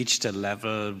we reached a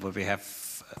level where we have,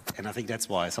 and I think that's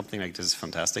why something like this is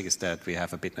fantastic, is that we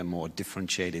have a bit more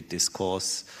differentiated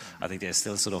discourse. I think there's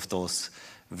still sort of those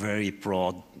very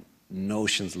broad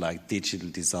notions like digital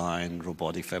design,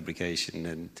 robotic fabrication,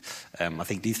 and I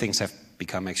think these things have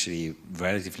become actually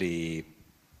relatively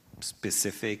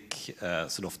specific,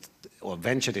 sort of, or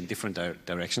ventured in different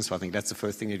directions. So I think that's the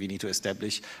first thing that we need to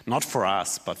establish, not for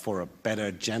us, but for a better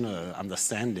general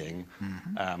understanding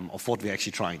of what we're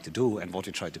actually trying to do and what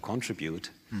we try to contribute.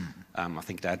 I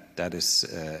think that is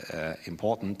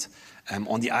important.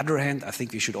 On the other hand, I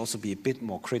think we should also be a bit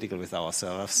more critical with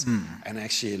ourselves and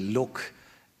actually look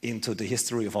into the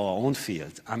history of our own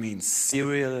field. I mean,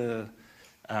 serial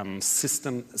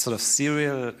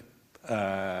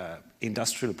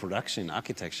industrial production in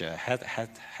architecture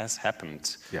has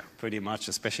happened pretty much,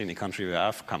 especially in the country where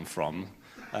I've come from,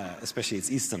 especially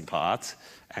its eastern part,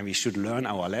 and we should learn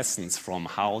our lessons from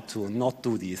how to not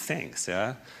do these things.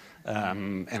 Yeah,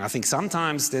 and I think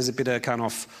sometimes there's a bit of kind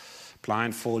of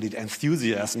blindfolded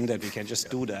enthusiasm that we can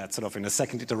just do that sort of in a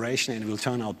second iteration and it will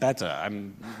turn out better.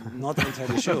 I'm not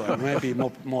entirely sure. It may be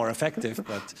more effective,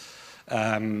 but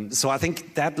so I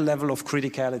think that level of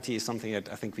criticality is something that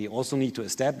I think we also need to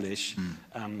establish,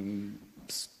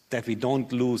 that we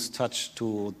don't lose touch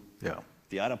to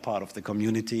the other part of the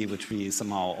community, which we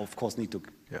somehow, of course, need to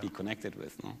be connected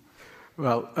with. No?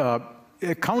 Well,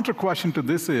 a counter question to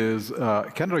this is,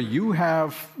 Kendra,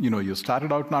 you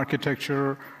started out in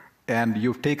architecture, and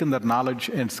you've taken that knowledge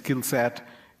and skill set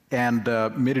and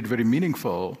made it very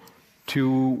meaningful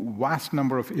to vast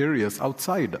number of areas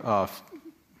outside of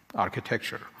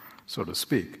architecture, so to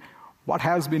speak. What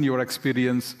has been your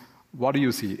experience? What do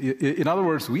you see? In other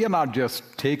words, we are not just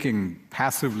taking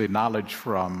passively knowledge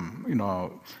from,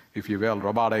 if you will,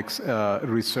 robotics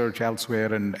research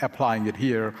elsewhere and applying it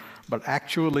here, but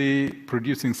actually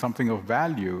producing something of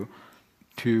value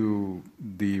to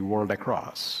the world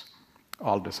across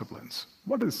all disciplines.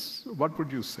 What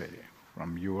would you say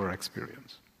from your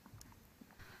experience?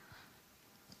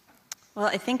 Well,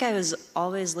 I think I was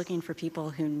always looking for people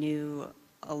who knew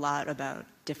a lot about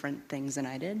different things than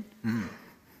I did.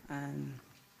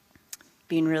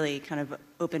 Being really kind of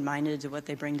open-minded to what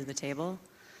they bring to the table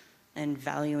and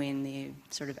valuing the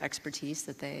sort of expertise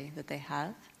that they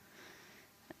have.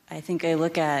 I think I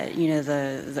look at,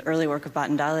 the early work of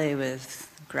Batendale with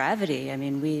gravity. I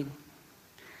mean,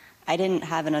 I didn't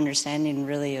have an understanding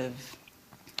really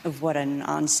of what an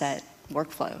on-set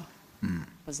workflow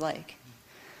was like,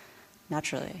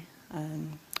 naturally.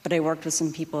 But I worked with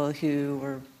some people who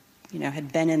were,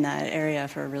 had been in that area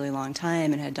for a really long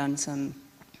time and had done some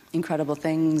incredible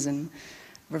things and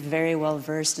were very well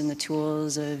versed in the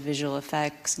tools of visual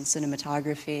effects and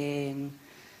cinematography. And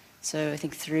so I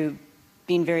think through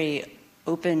being very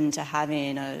open to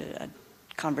having a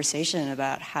conversation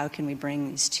about how can we bring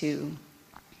these two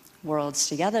worlds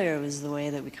together was the way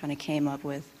that we kind of came up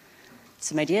with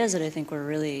some ideas that I think were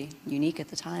really unique at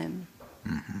the time.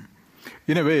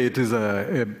 In a way, it is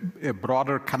a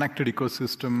broader connected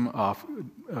ecosystem of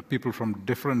people from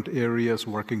different areas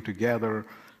working together,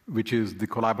 which is the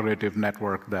collaborative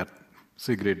network that,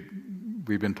 Sigrid,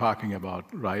 we've been talking about,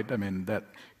 right? I mean, that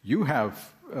you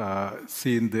have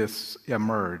seen this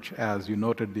emerge, as you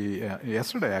noted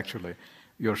yesterday, actually.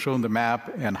 You're shown the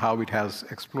map and how it has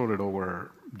exploded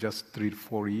over just 3 to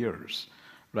 4 years,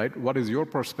 right? What is your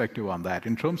perspective on that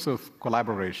in terms of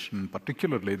collaboration,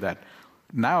 particularly that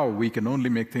now we can only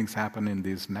make things happen in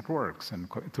these networks and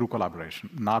through collaboration,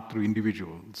 not through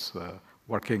individuals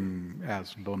working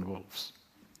as lone wolves?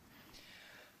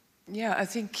 Yeah, I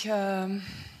think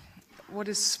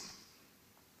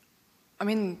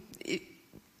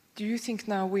do you think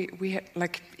now we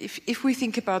like if we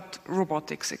think about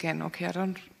robotics again? Okay, I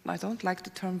don't like the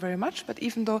term very much, but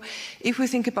even though if we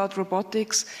think about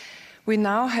robotics, we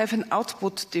now have an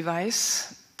output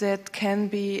device that can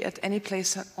be at any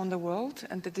place on the world,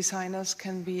 and the designers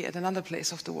can be at another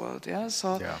place of the world. Yeah,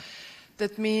 so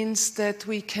that means that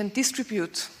we can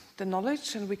distribute the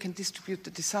knowledge and we can distribute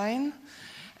the design,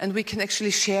 and we can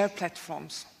actually share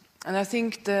platforms. And I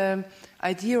think the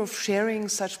idea of sharing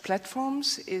such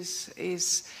platforms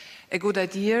is a good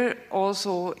idea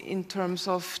also in terms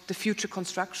of the future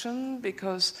construction,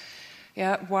 because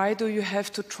why do you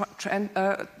have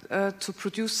to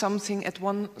produce something at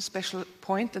one special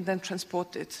point and then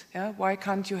transport it? Yeah? Why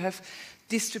can't you have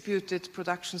distributed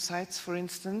production sites, for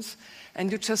instance,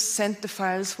 and you just send the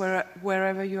files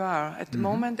wherever you are? At the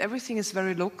moment, everything is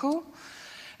very local,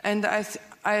 and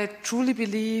I truly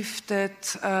believe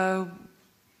that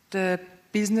the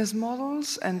business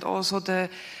models and also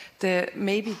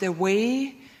maybe the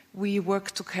way we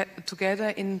work together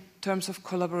in terms of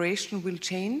collaboration will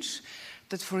change.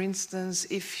 That, for instance,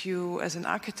 if you, as an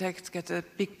architect, get a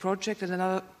big project at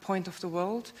another point of the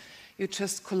world, you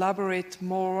just collaborate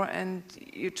more and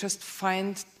you just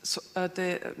find,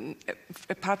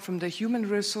 apart from the human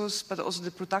resource, but also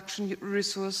the production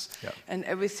resource and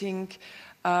everything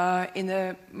in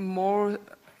a more,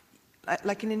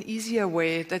 like in an easier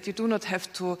way, that you do not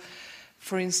have to,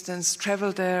 for instance,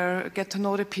 travel there, get to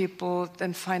know the people,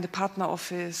 then find a partner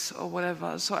office or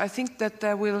whatever. So I think that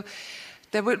there will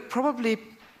probably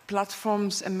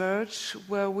platforms emerge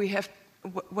where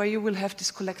you will have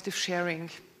this collective sharing,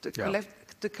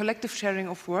 the collective sharing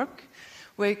of work,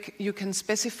 where you can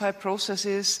specify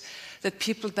processes that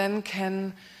people then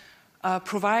can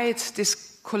provide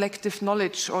this collective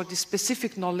knowledge or this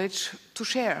specific knowledge to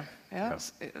share. Yeah?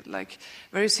 Like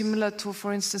very similar to,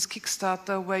 for instance,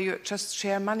 Kickstarter, where you just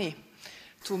share money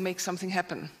to make something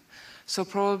happen. So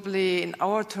probably in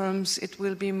our terms, it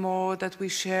will be more that we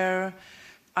share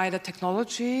either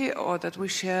technology or that we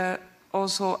share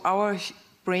also our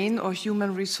brain or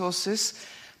human resources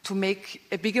to make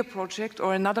a bigger project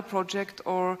or another project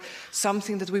or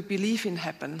something that we believe in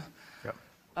happen.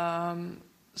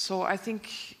 So I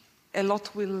think a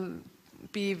lot will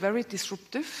be very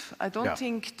disruptive. I don't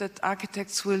think that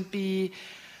architects will be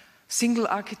single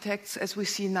architects as we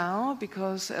see now,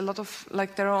 because a lot of,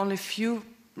 there are only few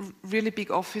really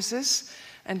big offices,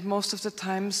 and most of the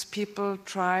times people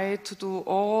try to do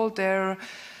all their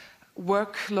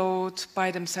workload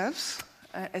by themselves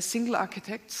as single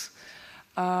architects.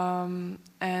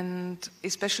 And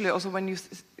especially also when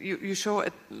you show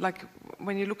it,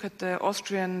 when you look at the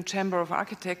Austrian Chamber of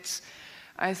Architects,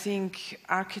 I think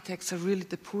architects are really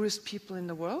the poorest people in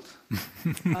the world,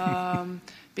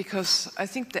 because I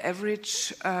think the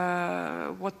average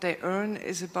what they earn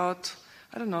is about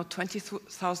I don't know,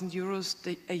 20,000 euros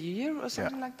a year or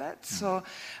something like that. So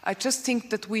I just think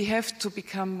that we have to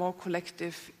become more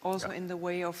collective also in the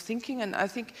way of thinking. And I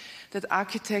think that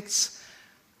architects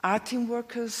are team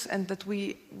workers and that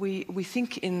we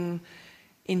think in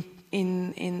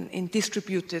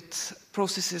distributed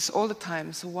processes all the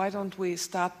time. So why don't we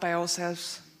start by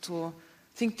ourselves to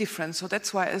think different? So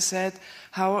that's why I said,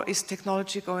 how is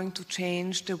technology going to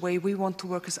change the way we want to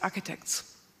work as architects?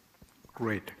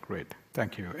 Great, great.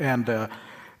 Thank you. And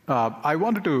I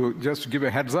wanted to just give a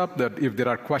heads up that if there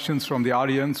are questions from the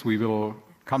audience, we will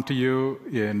come to you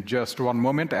in just one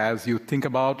moment as you think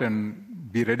about and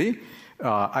be ready.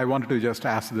 I wanted to just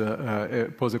ask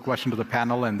pose a question to the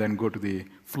panel and then go to the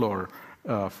floor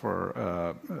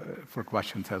for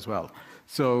questions as well.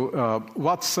 So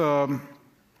what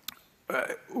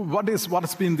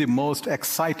has been the most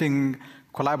exciting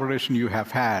collaboration you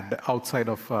have had outside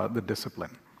of the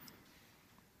discipline?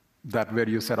 That where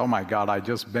you said, oh my God, I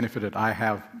just benefited, I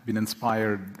have been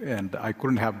inspired, and I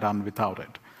couldn't have done without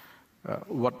it.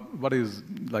 What is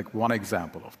like one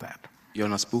example of that?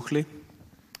 Jonas Buchli.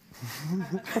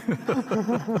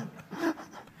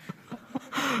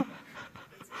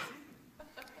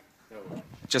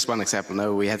 Just one example.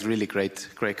 No, we had really great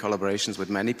collaborations with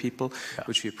many people,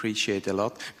 which we appreciate a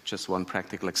lot. Just one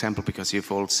practical example, because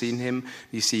you've all seen him.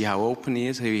 You see how open he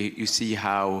is. You see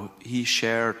how he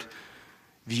shared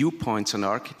viewpoints on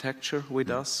architecture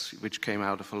with us, which came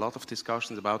out of a lot of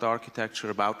discussions about architecture,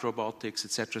 about robotics,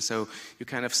 etc. So you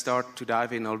kind of start to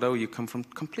dive in, although you come from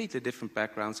completely different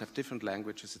backgrounds, have different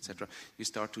languages, etc. You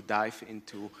start to dive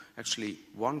into actually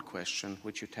one question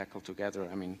which you tackle together.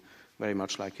 I mean, very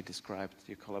much like you described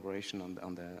your collaboration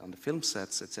on the film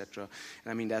sets, etc.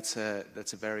 And I mean, that's a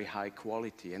very high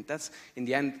quality, and that's in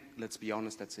the end. Let's be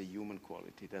honest, that's a human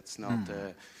quality. That's not.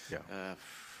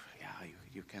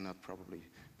 You cannot probably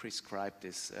prescribe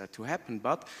this to happen,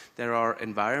 but there are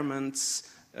environments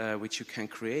which you can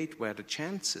create where the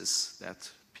chances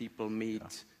that people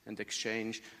meet and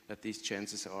exchange, that these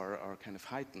chances are kind of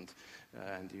heightened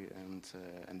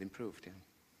and improved.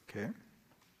 Okay.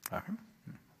 Achim?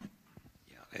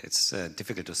 It's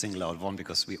difficult to single out one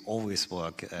because we always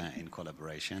work in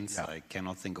collaborations. I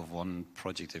cannot think of one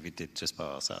project that we did just by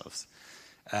ourselves.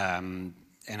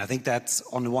 And I think that,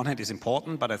 on the one hand, is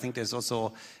important, but I think there's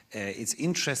also, it's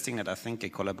interesting that I think a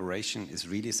collaboration is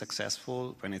really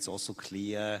successful when it's also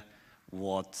clear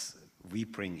what we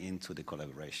bring into the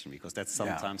collaboration, because that's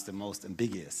sometimes the most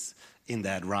ambiguous in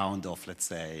that round of, let's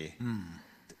say,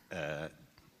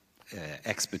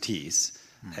 expertise.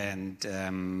 And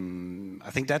I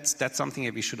think that's something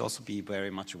that we should also be very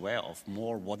much aware of.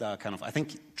 More what are kind of, I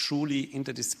think truly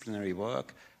interdisciplinary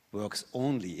work works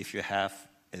only if you have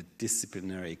a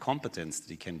disciplinary competence that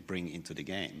you can bring into the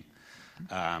game.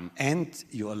 And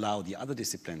you allow the other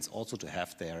disciplines also to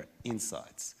have their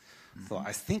insights. So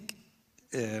I think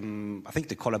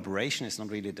the collaboration is not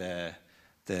really the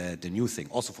new thing.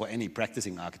 Also for any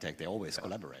practicing architect, they always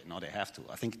collaborate. No, they have to.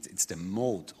 I think it's the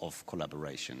mode of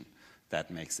collaboration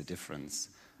that makes the difference.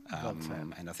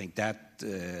 And I think that,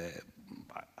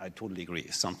 I totally agree,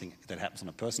 is something that happens on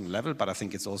a personal level, but I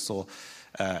think it's also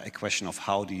a question of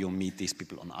how do you meet these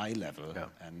people on eye level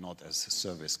and not as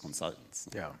service consultants.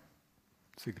 Yeah.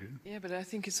 Sigrid? Yeah, but I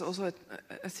think it's also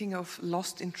a thing of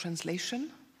lost in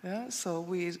translation. Yeah? So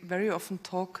we very often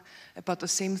talk about the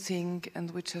same thing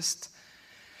and we just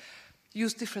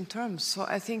use different terms. So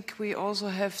I think we also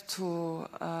have to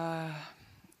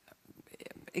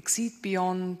exceed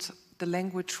beyond the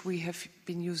language we have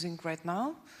been using right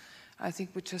now. I think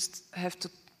we just have to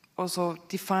also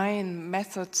define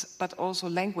methods, but also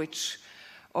language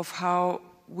of how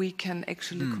we can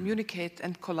actually communicate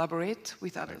and collaborate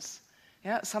with others.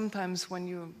 Yeah, sometimes when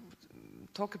you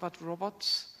talk about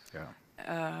robots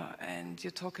and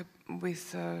you talk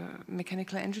with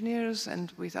mechanical engineers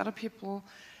and with other people,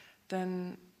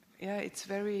 then it's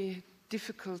very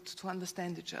difficult to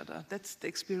understand each other. That's the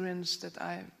experience that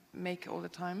I make all the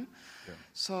time.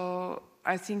 So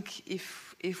I think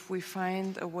if we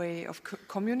find a way of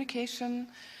communication,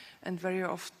 and very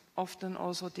often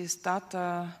also this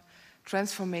data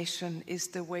transformation is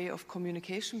the way of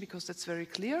communication, because that's very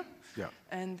clear.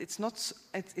 And it's not,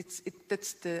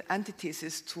 that's the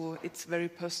antithesis to it's very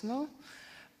personal,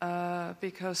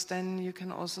 because then you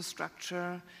can also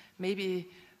structure maybe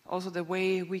also the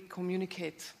way we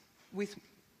communicate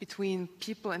between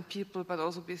people and people, but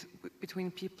also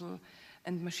between people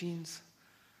and machines.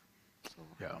 So,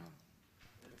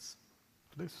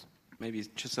 Please. maybe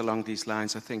just along these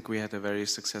lines, I think we had a very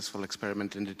successful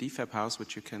experiment in the DFAB house,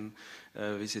 which you can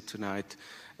visit tonight,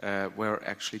 where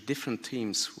actually different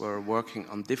teams were working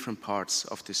on different parts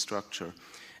of this structure.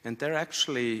 And there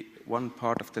actually, one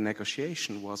part of the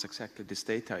negotiation was exactly this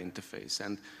data interface.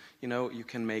 And, you know, you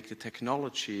can make the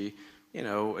technology, you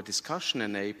know, a discussion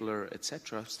enabler,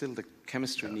 etc. Still, the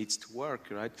chemistry needs to work,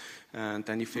 right? And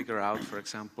then you figure out, for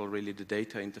example, really the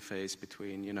data interface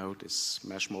between, you know, this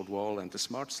mesh mold wall and the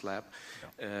smart slab.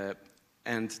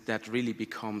 And that really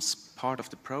becomes part of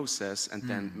the process and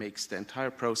then makes the entire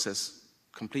process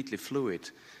completely fluid.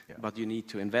 But you need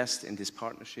to invest in this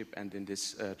partnership and in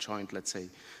this joint, let's say,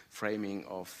 framing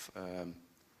of, I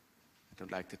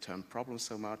don't like the term problem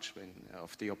so much,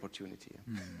 of the opportunity.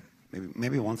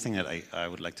 Maybe one thing that I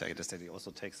would like to add is that it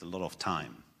also takes a lot of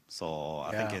time. So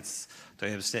I think it's, to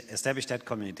establish that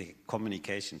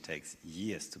communication takes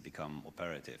years to become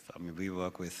operative. I mean, we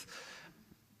work with,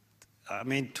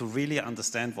 to really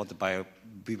understand what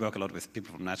we work a lot with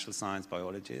people from natural science,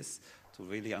 biologists, to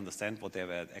really understand what they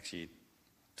were actually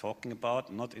talking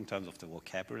about, not in terms of the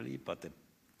vocabulary, but the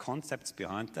concepts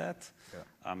behind that.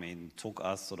 I mean, took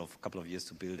us sort of a couple of years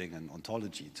to building an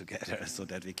ontology together so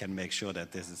that we can make sure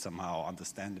that this is somehow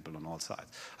understandable on all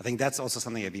sides. I think that's also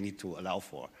something that we need to allow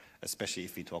for, especially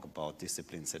if we talk about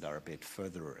disciplines that are a bit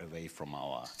further away from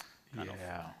our kind of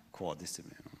core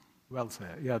discipline. Well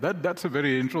said. Yeah, that's a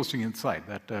very interesting insight,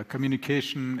 that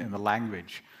communication in the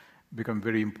language become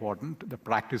very important. The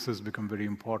practices become very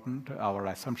important. Our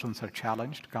assumptions are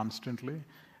challenged constantly.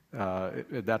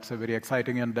 That's a very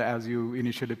exciting and, as you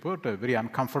initially put, a very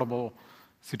uncomfortable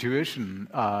situation.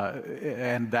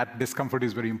 And that discomfort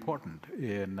is very important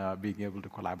in being able to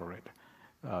collaborate.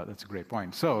 That's a great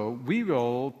point. So we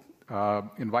will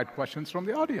invite questions from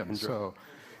the audience. So,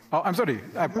 I'm sorry,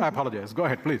 I apologize. Go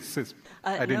ahead, please.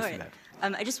 I didn't see that.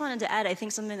 I just wanted to add, I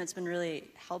think something that's been really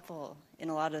helpful in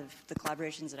a lot of the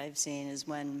collaborations that I've seen is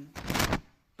when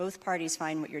both parties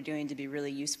find what you're doing to be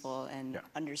really useful and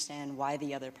understand why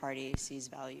the other party sees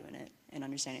value in it and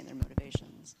understanding their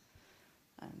motivations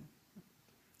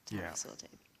to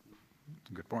facilitate.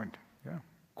 Good point. Yeah.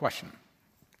 Question.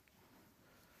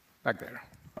 Back there.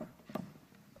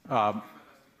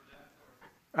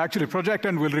 Actually, project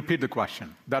and we'll repeat the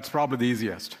question. That's probably the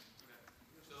easiest.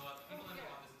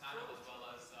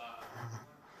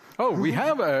 Oh, we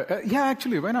have a, yeah,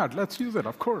 actually, why not? Let's use it,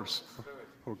 of course.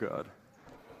 Oh, God.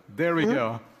 There we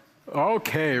go.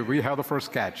 Okay, we have the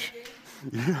first catch.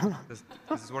 This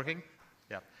is working?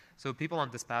 Yeah. So people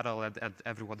on this panel and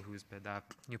everyone who's been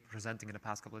presenting in the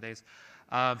past couple of days,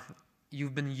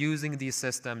 you've been using these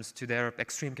systems to their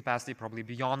extreme capacity, probably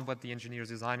beyond what the engineers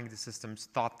designing the systems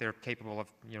thought they're capable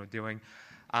of doing.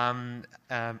 Not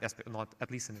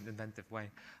at least in an inventive way.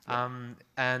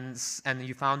 And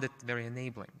you found it very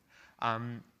enabling.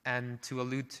 And to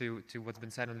allude to what's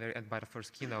been said by the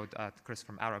first keynote, Chris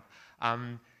from Arab,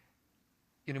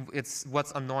 it's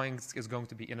what's annoying is going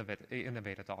to be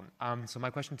innovated on. So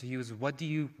my question to you is, what do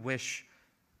you wish?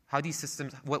 How these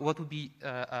systems? What would be?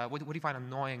 What do you find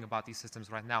annoying about these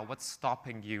systems right now? What's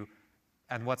stopping you,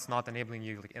 and what's not enabling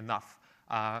you enough?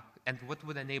 And what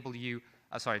would enable you?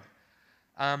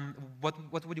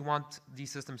 What would you want these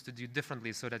systems to do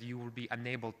differently so that you will be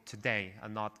enabled today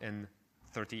and not in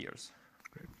 30 years?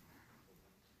 Great.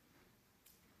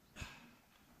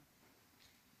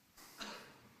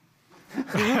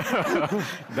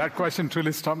 That question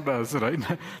truly stumped us, right?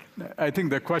 I think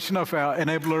the question of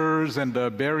enablers and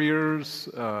barriers,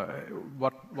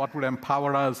 what would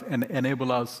empower us and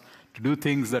enable us to do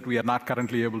things that we are not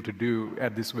currently able to do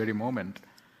at this very moment?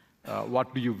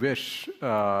 What do you wish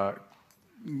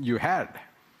you had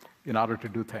in order to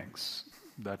do things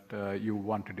that you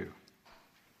want to do?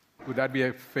 Would that be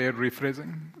a fair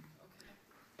rephrasing?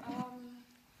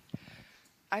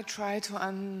 I try to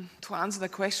answer the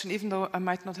question, even though I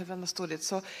might not have understood it.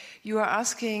 So you are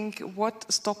asking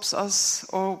what stops us,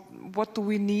 or what do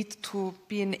we need to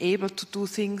be enabled to do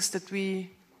things that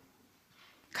we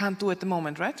can't do at the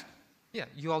moment, right? Yeah,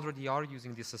 you already are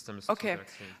using these systems. Okay.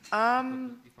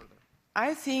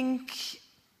 I think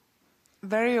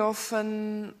very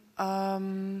often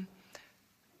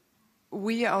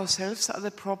we ourselves are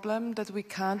the problem, that we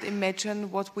can't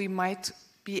imagine what we might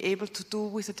be able to do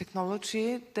with the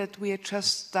technology that we are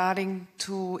just starting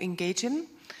to engage in.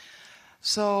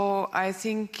 So I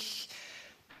think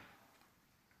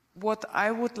what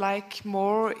I would like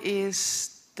more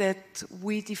is that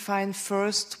we define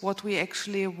first what we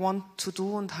actually want to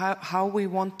do and how we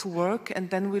want to work, and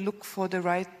then we look for the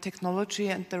right technology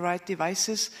and the right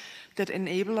devices that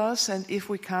enable us. And if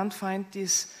we can't find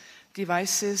these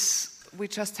devices, we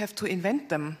just have to invent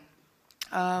them.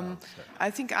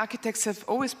 I think architects have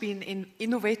always been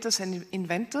innovators and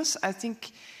inventors. I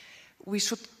think we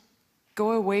should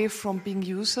go away from being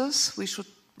users. We should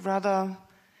rather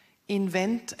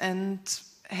invent and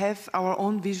have our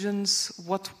own visions,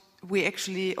 what we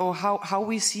actually, or how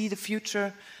we see the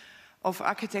future of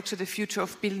architecture, the future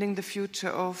of building, the future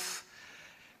of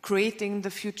creating,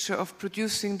 the future of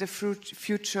producing, the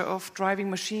future of driving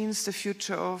machines, the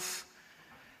future of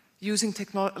using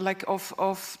technology, like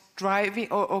of driving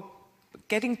or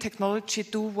getting technology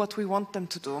do what we want them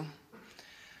to do.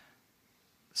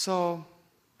 So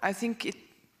I think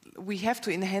we have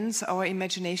to enhance our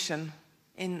imagination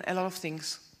in a lot of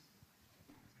things.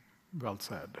 Well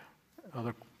said.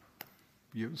 Other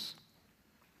views?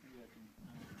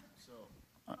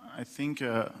 I think,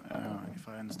 if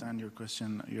I understand your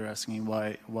question, you're asking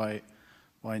why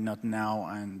not now,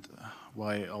 and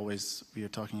why always we are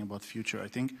talking about future. I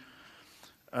think,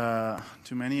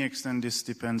 to many extent, this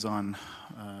depends on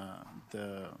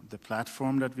the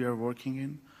platform that we are working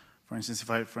in. For instance, if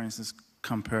I,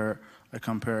 compare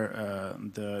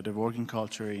the working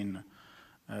culture in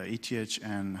ETH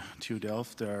and TU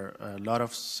Delft, there are a lot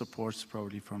of supports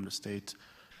probably from the state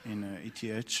in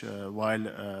ETH, while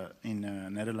in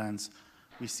Netherlands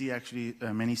we see actually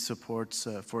many supports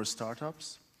for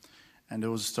startups, and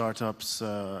those startups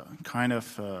kind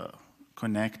of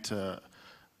connect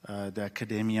the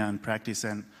academia and practice,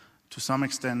 and to some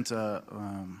extent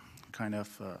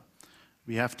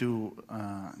we have to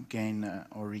gain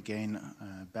or regain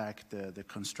back the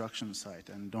construction site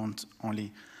and don't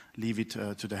only leave it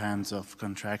to the hands of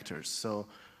contractors. So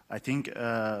I think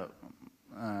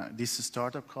this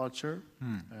startup culture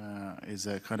is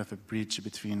a kind of a bridge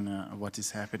between what is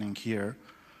happening here,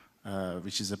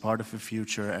 which is a part of the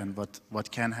future, and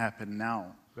what can happen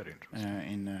now. Very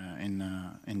interesting.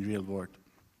 In real world.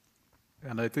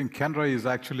 And I think Kendra is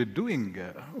actually doing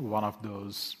one of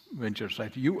those ventures,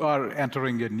 right? You are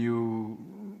entering a new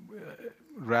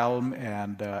realm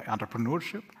and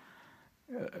entrepreneurship,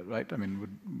 right? I mean,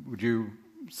 would you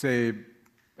say,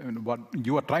 I mean, what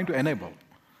you are trying to enable,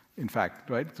 in fact,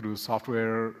 right, through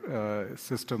software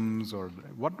systems, or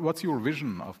what's your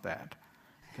vision of that,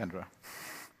 Kendra?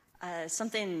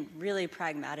 Something really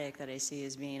pragmatic that I see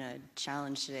as being a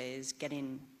challenge today is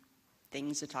getting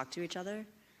things to talk to each other.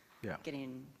 Yeah.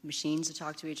 Getting machines to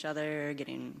talk to each other,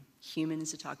 getting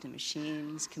humans to talk to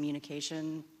machines,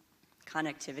 communication,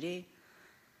 connectivity.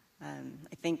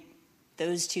 I think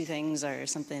those two things are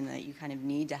something that you kind of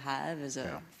need to have as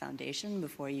a foundation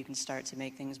before you can start to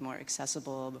make things more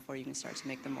accessible, before you can start to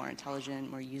make them more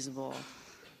intelligent, more usable,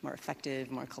 more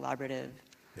effective, more collaborative.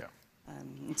 Yeah.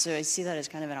 And so I see that as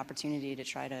kind of an opportunity to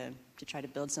try to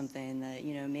build something that,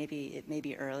 you know, maybe it may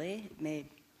be early, it may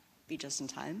be just in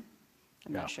time.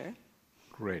 I'm not sure.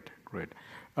 Great, great.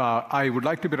 I would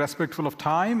like to be respectful of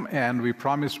time, and we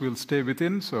promise we'll stay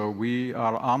within, so we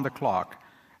are on the clock.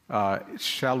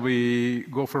 Shall we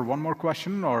go for one more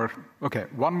question, or? Okay,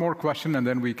 one more question, and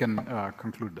then we can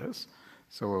conclude this.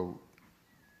 So,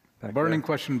 burning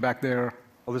question back there.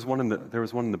 Oh, there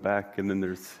was one in the back, and then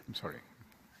there's... I'm sorry.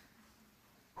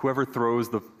 Whoever throws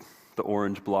the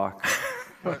orange block,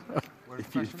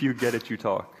 if you get it, you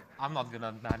talk. I'm not going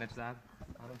to manage that.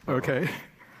 Okay.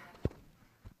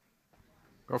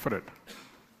 Go for it.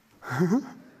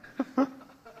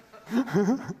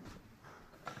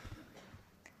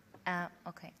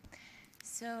 Okay.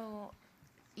 So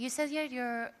you said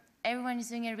here everyone is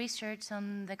doing a research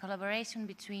on the collaboration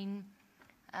between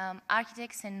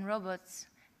architects and robots,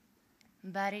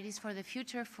 but it is for the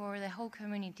future for the whole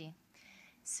community.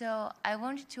 So I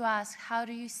wanted to ask, how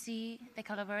do you see the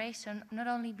collaboration not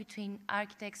only between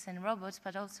architects and robots,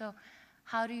 but also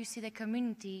how do you see the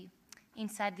community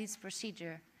inside this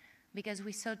procedure? Because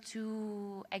we saw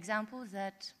two examples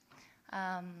that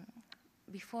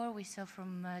before we saw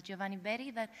from Giovanni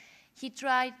Betti, that he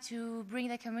tried to bring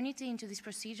the community into this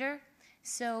procedure,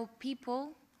 so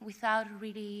people without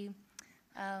really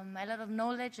a lot of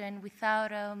knowledge and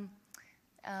without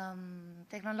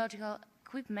technological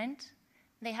equipment,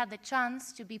 they had the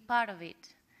chance to be part of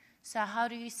it. So how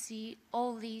do you see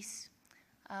all this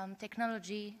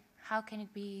technology? How can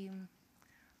it be,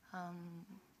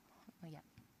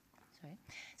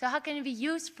 So how can it be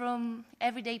used from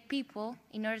everyday people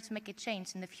in order to make a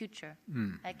change in the future?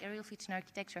 Like a real future in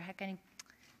architecture, how can it,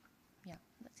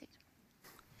 that's it.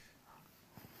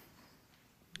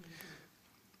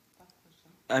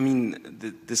 I mean,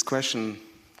 this question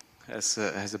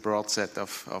has a broad set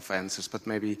of answers, but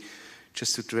maybe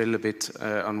just to drill a bit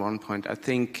on one point. I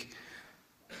think,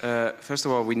 first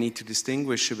of all, we need to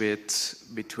distinguish a bit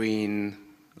between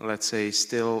let's say,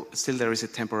 still there is a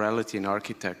temporality in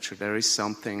architecture. There is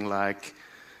something like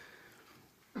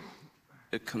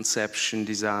a conception,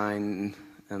 design,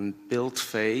 and build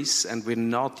phase, and we're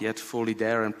not yet fully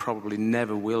there and probably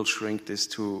never will shrink this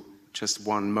to just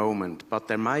one moment. But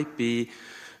there might be,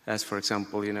 as for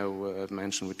example,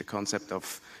 mentioned with the concept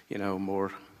of,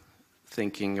 more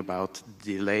thinking about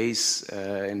delays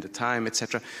in the time,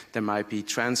 etc. There might be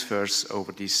transfers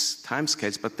over these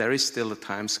timescales, but there is still a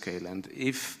timescale. And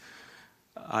if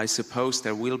I suppose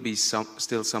there will be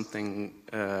still something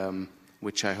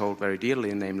which I hold very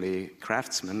dearly, namely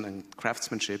craftsmen and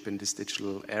craftsmanship in this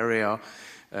digital area,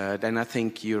 then I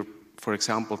think you're, for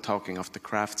example, talking of the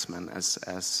craftsman as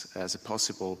a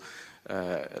possible,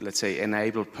 let's say,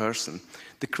 enabled person.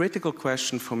 The critical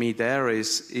question for me there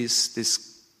is this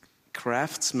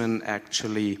craftsman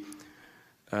actually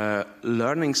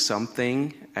learning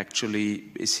something?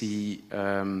 Actually, is he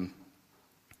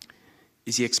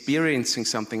experiencing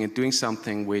something and doing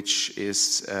something which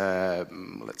is,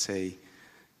 let's say,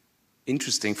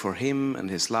 interesting for him and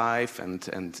his life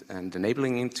and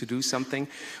enabling him to do something?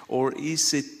 Or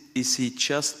is he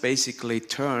just basically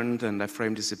turned, and I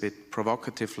framed this a bit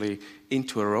provocatively,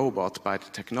 into a robot by the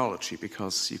technology?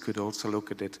 Because you could also look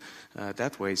at it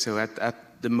that way. So at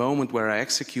the moment where I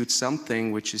execute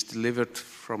something which is delivered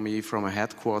from me from a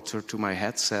headquarter to my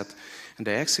headset, and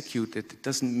I execute it, it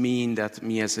doesn't mean that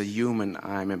me as a human,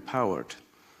 I'm empowered.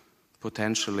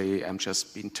 Potentially, I'm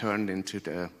just being turned into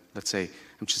the, let's say,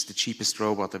 I'm just the cheapest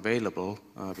robot available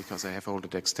because I have all the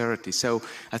dexterity. So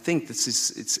I think this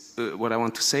is, what I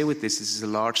want to say with this is a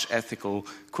large ethical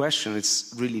question.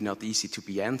 It's really not easy to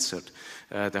be answered.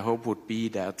 The hope would be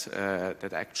that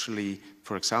that actually,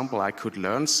 for example, I could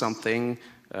learn something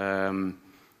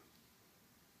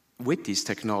with these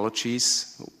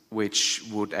technologies which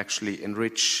would actually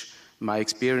enrich my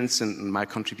experience and my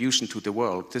contribution to the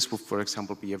world. This would, for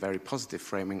example, be a very positive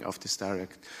framing of this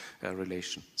direct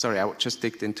relation. Sorry, I just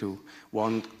digged into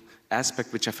one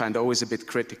aspect which I find always a bit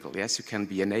critical. Yes, you can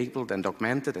be enabled and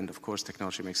augmented, and of course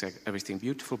technology makes everything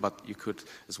beautiful, but you could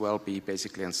as well be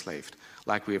basically enslaved.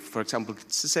 Like we have, for example,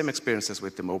 it's the same experience as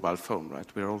with the mobile phone, right?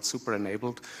 We're all super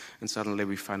enabled, and suddenly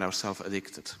we find ourselves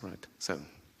addicted, right? So,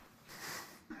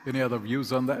 any other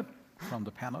views on that from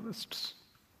the panelists?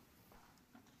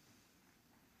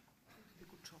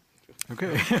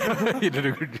 Okay, you did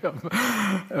a good job.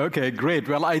 Okay, great.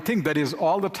 Well, I think that is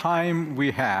all the time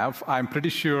we have. I'm pretty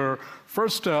sure.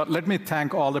 First, let me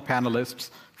thank all the panelists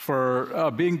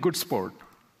for being good sport,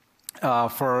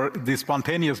 for the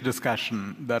spontaneous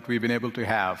discussion that we've been able to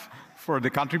have, for the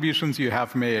contributions you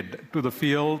have made to the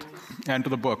field and to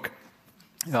the book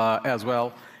as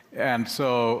well. And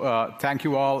so thank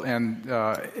you all,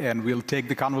 and we'll take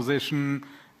the conversation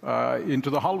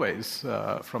into the hallways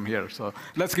from here. So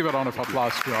let's give a round of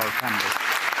applause to our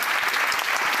panelists.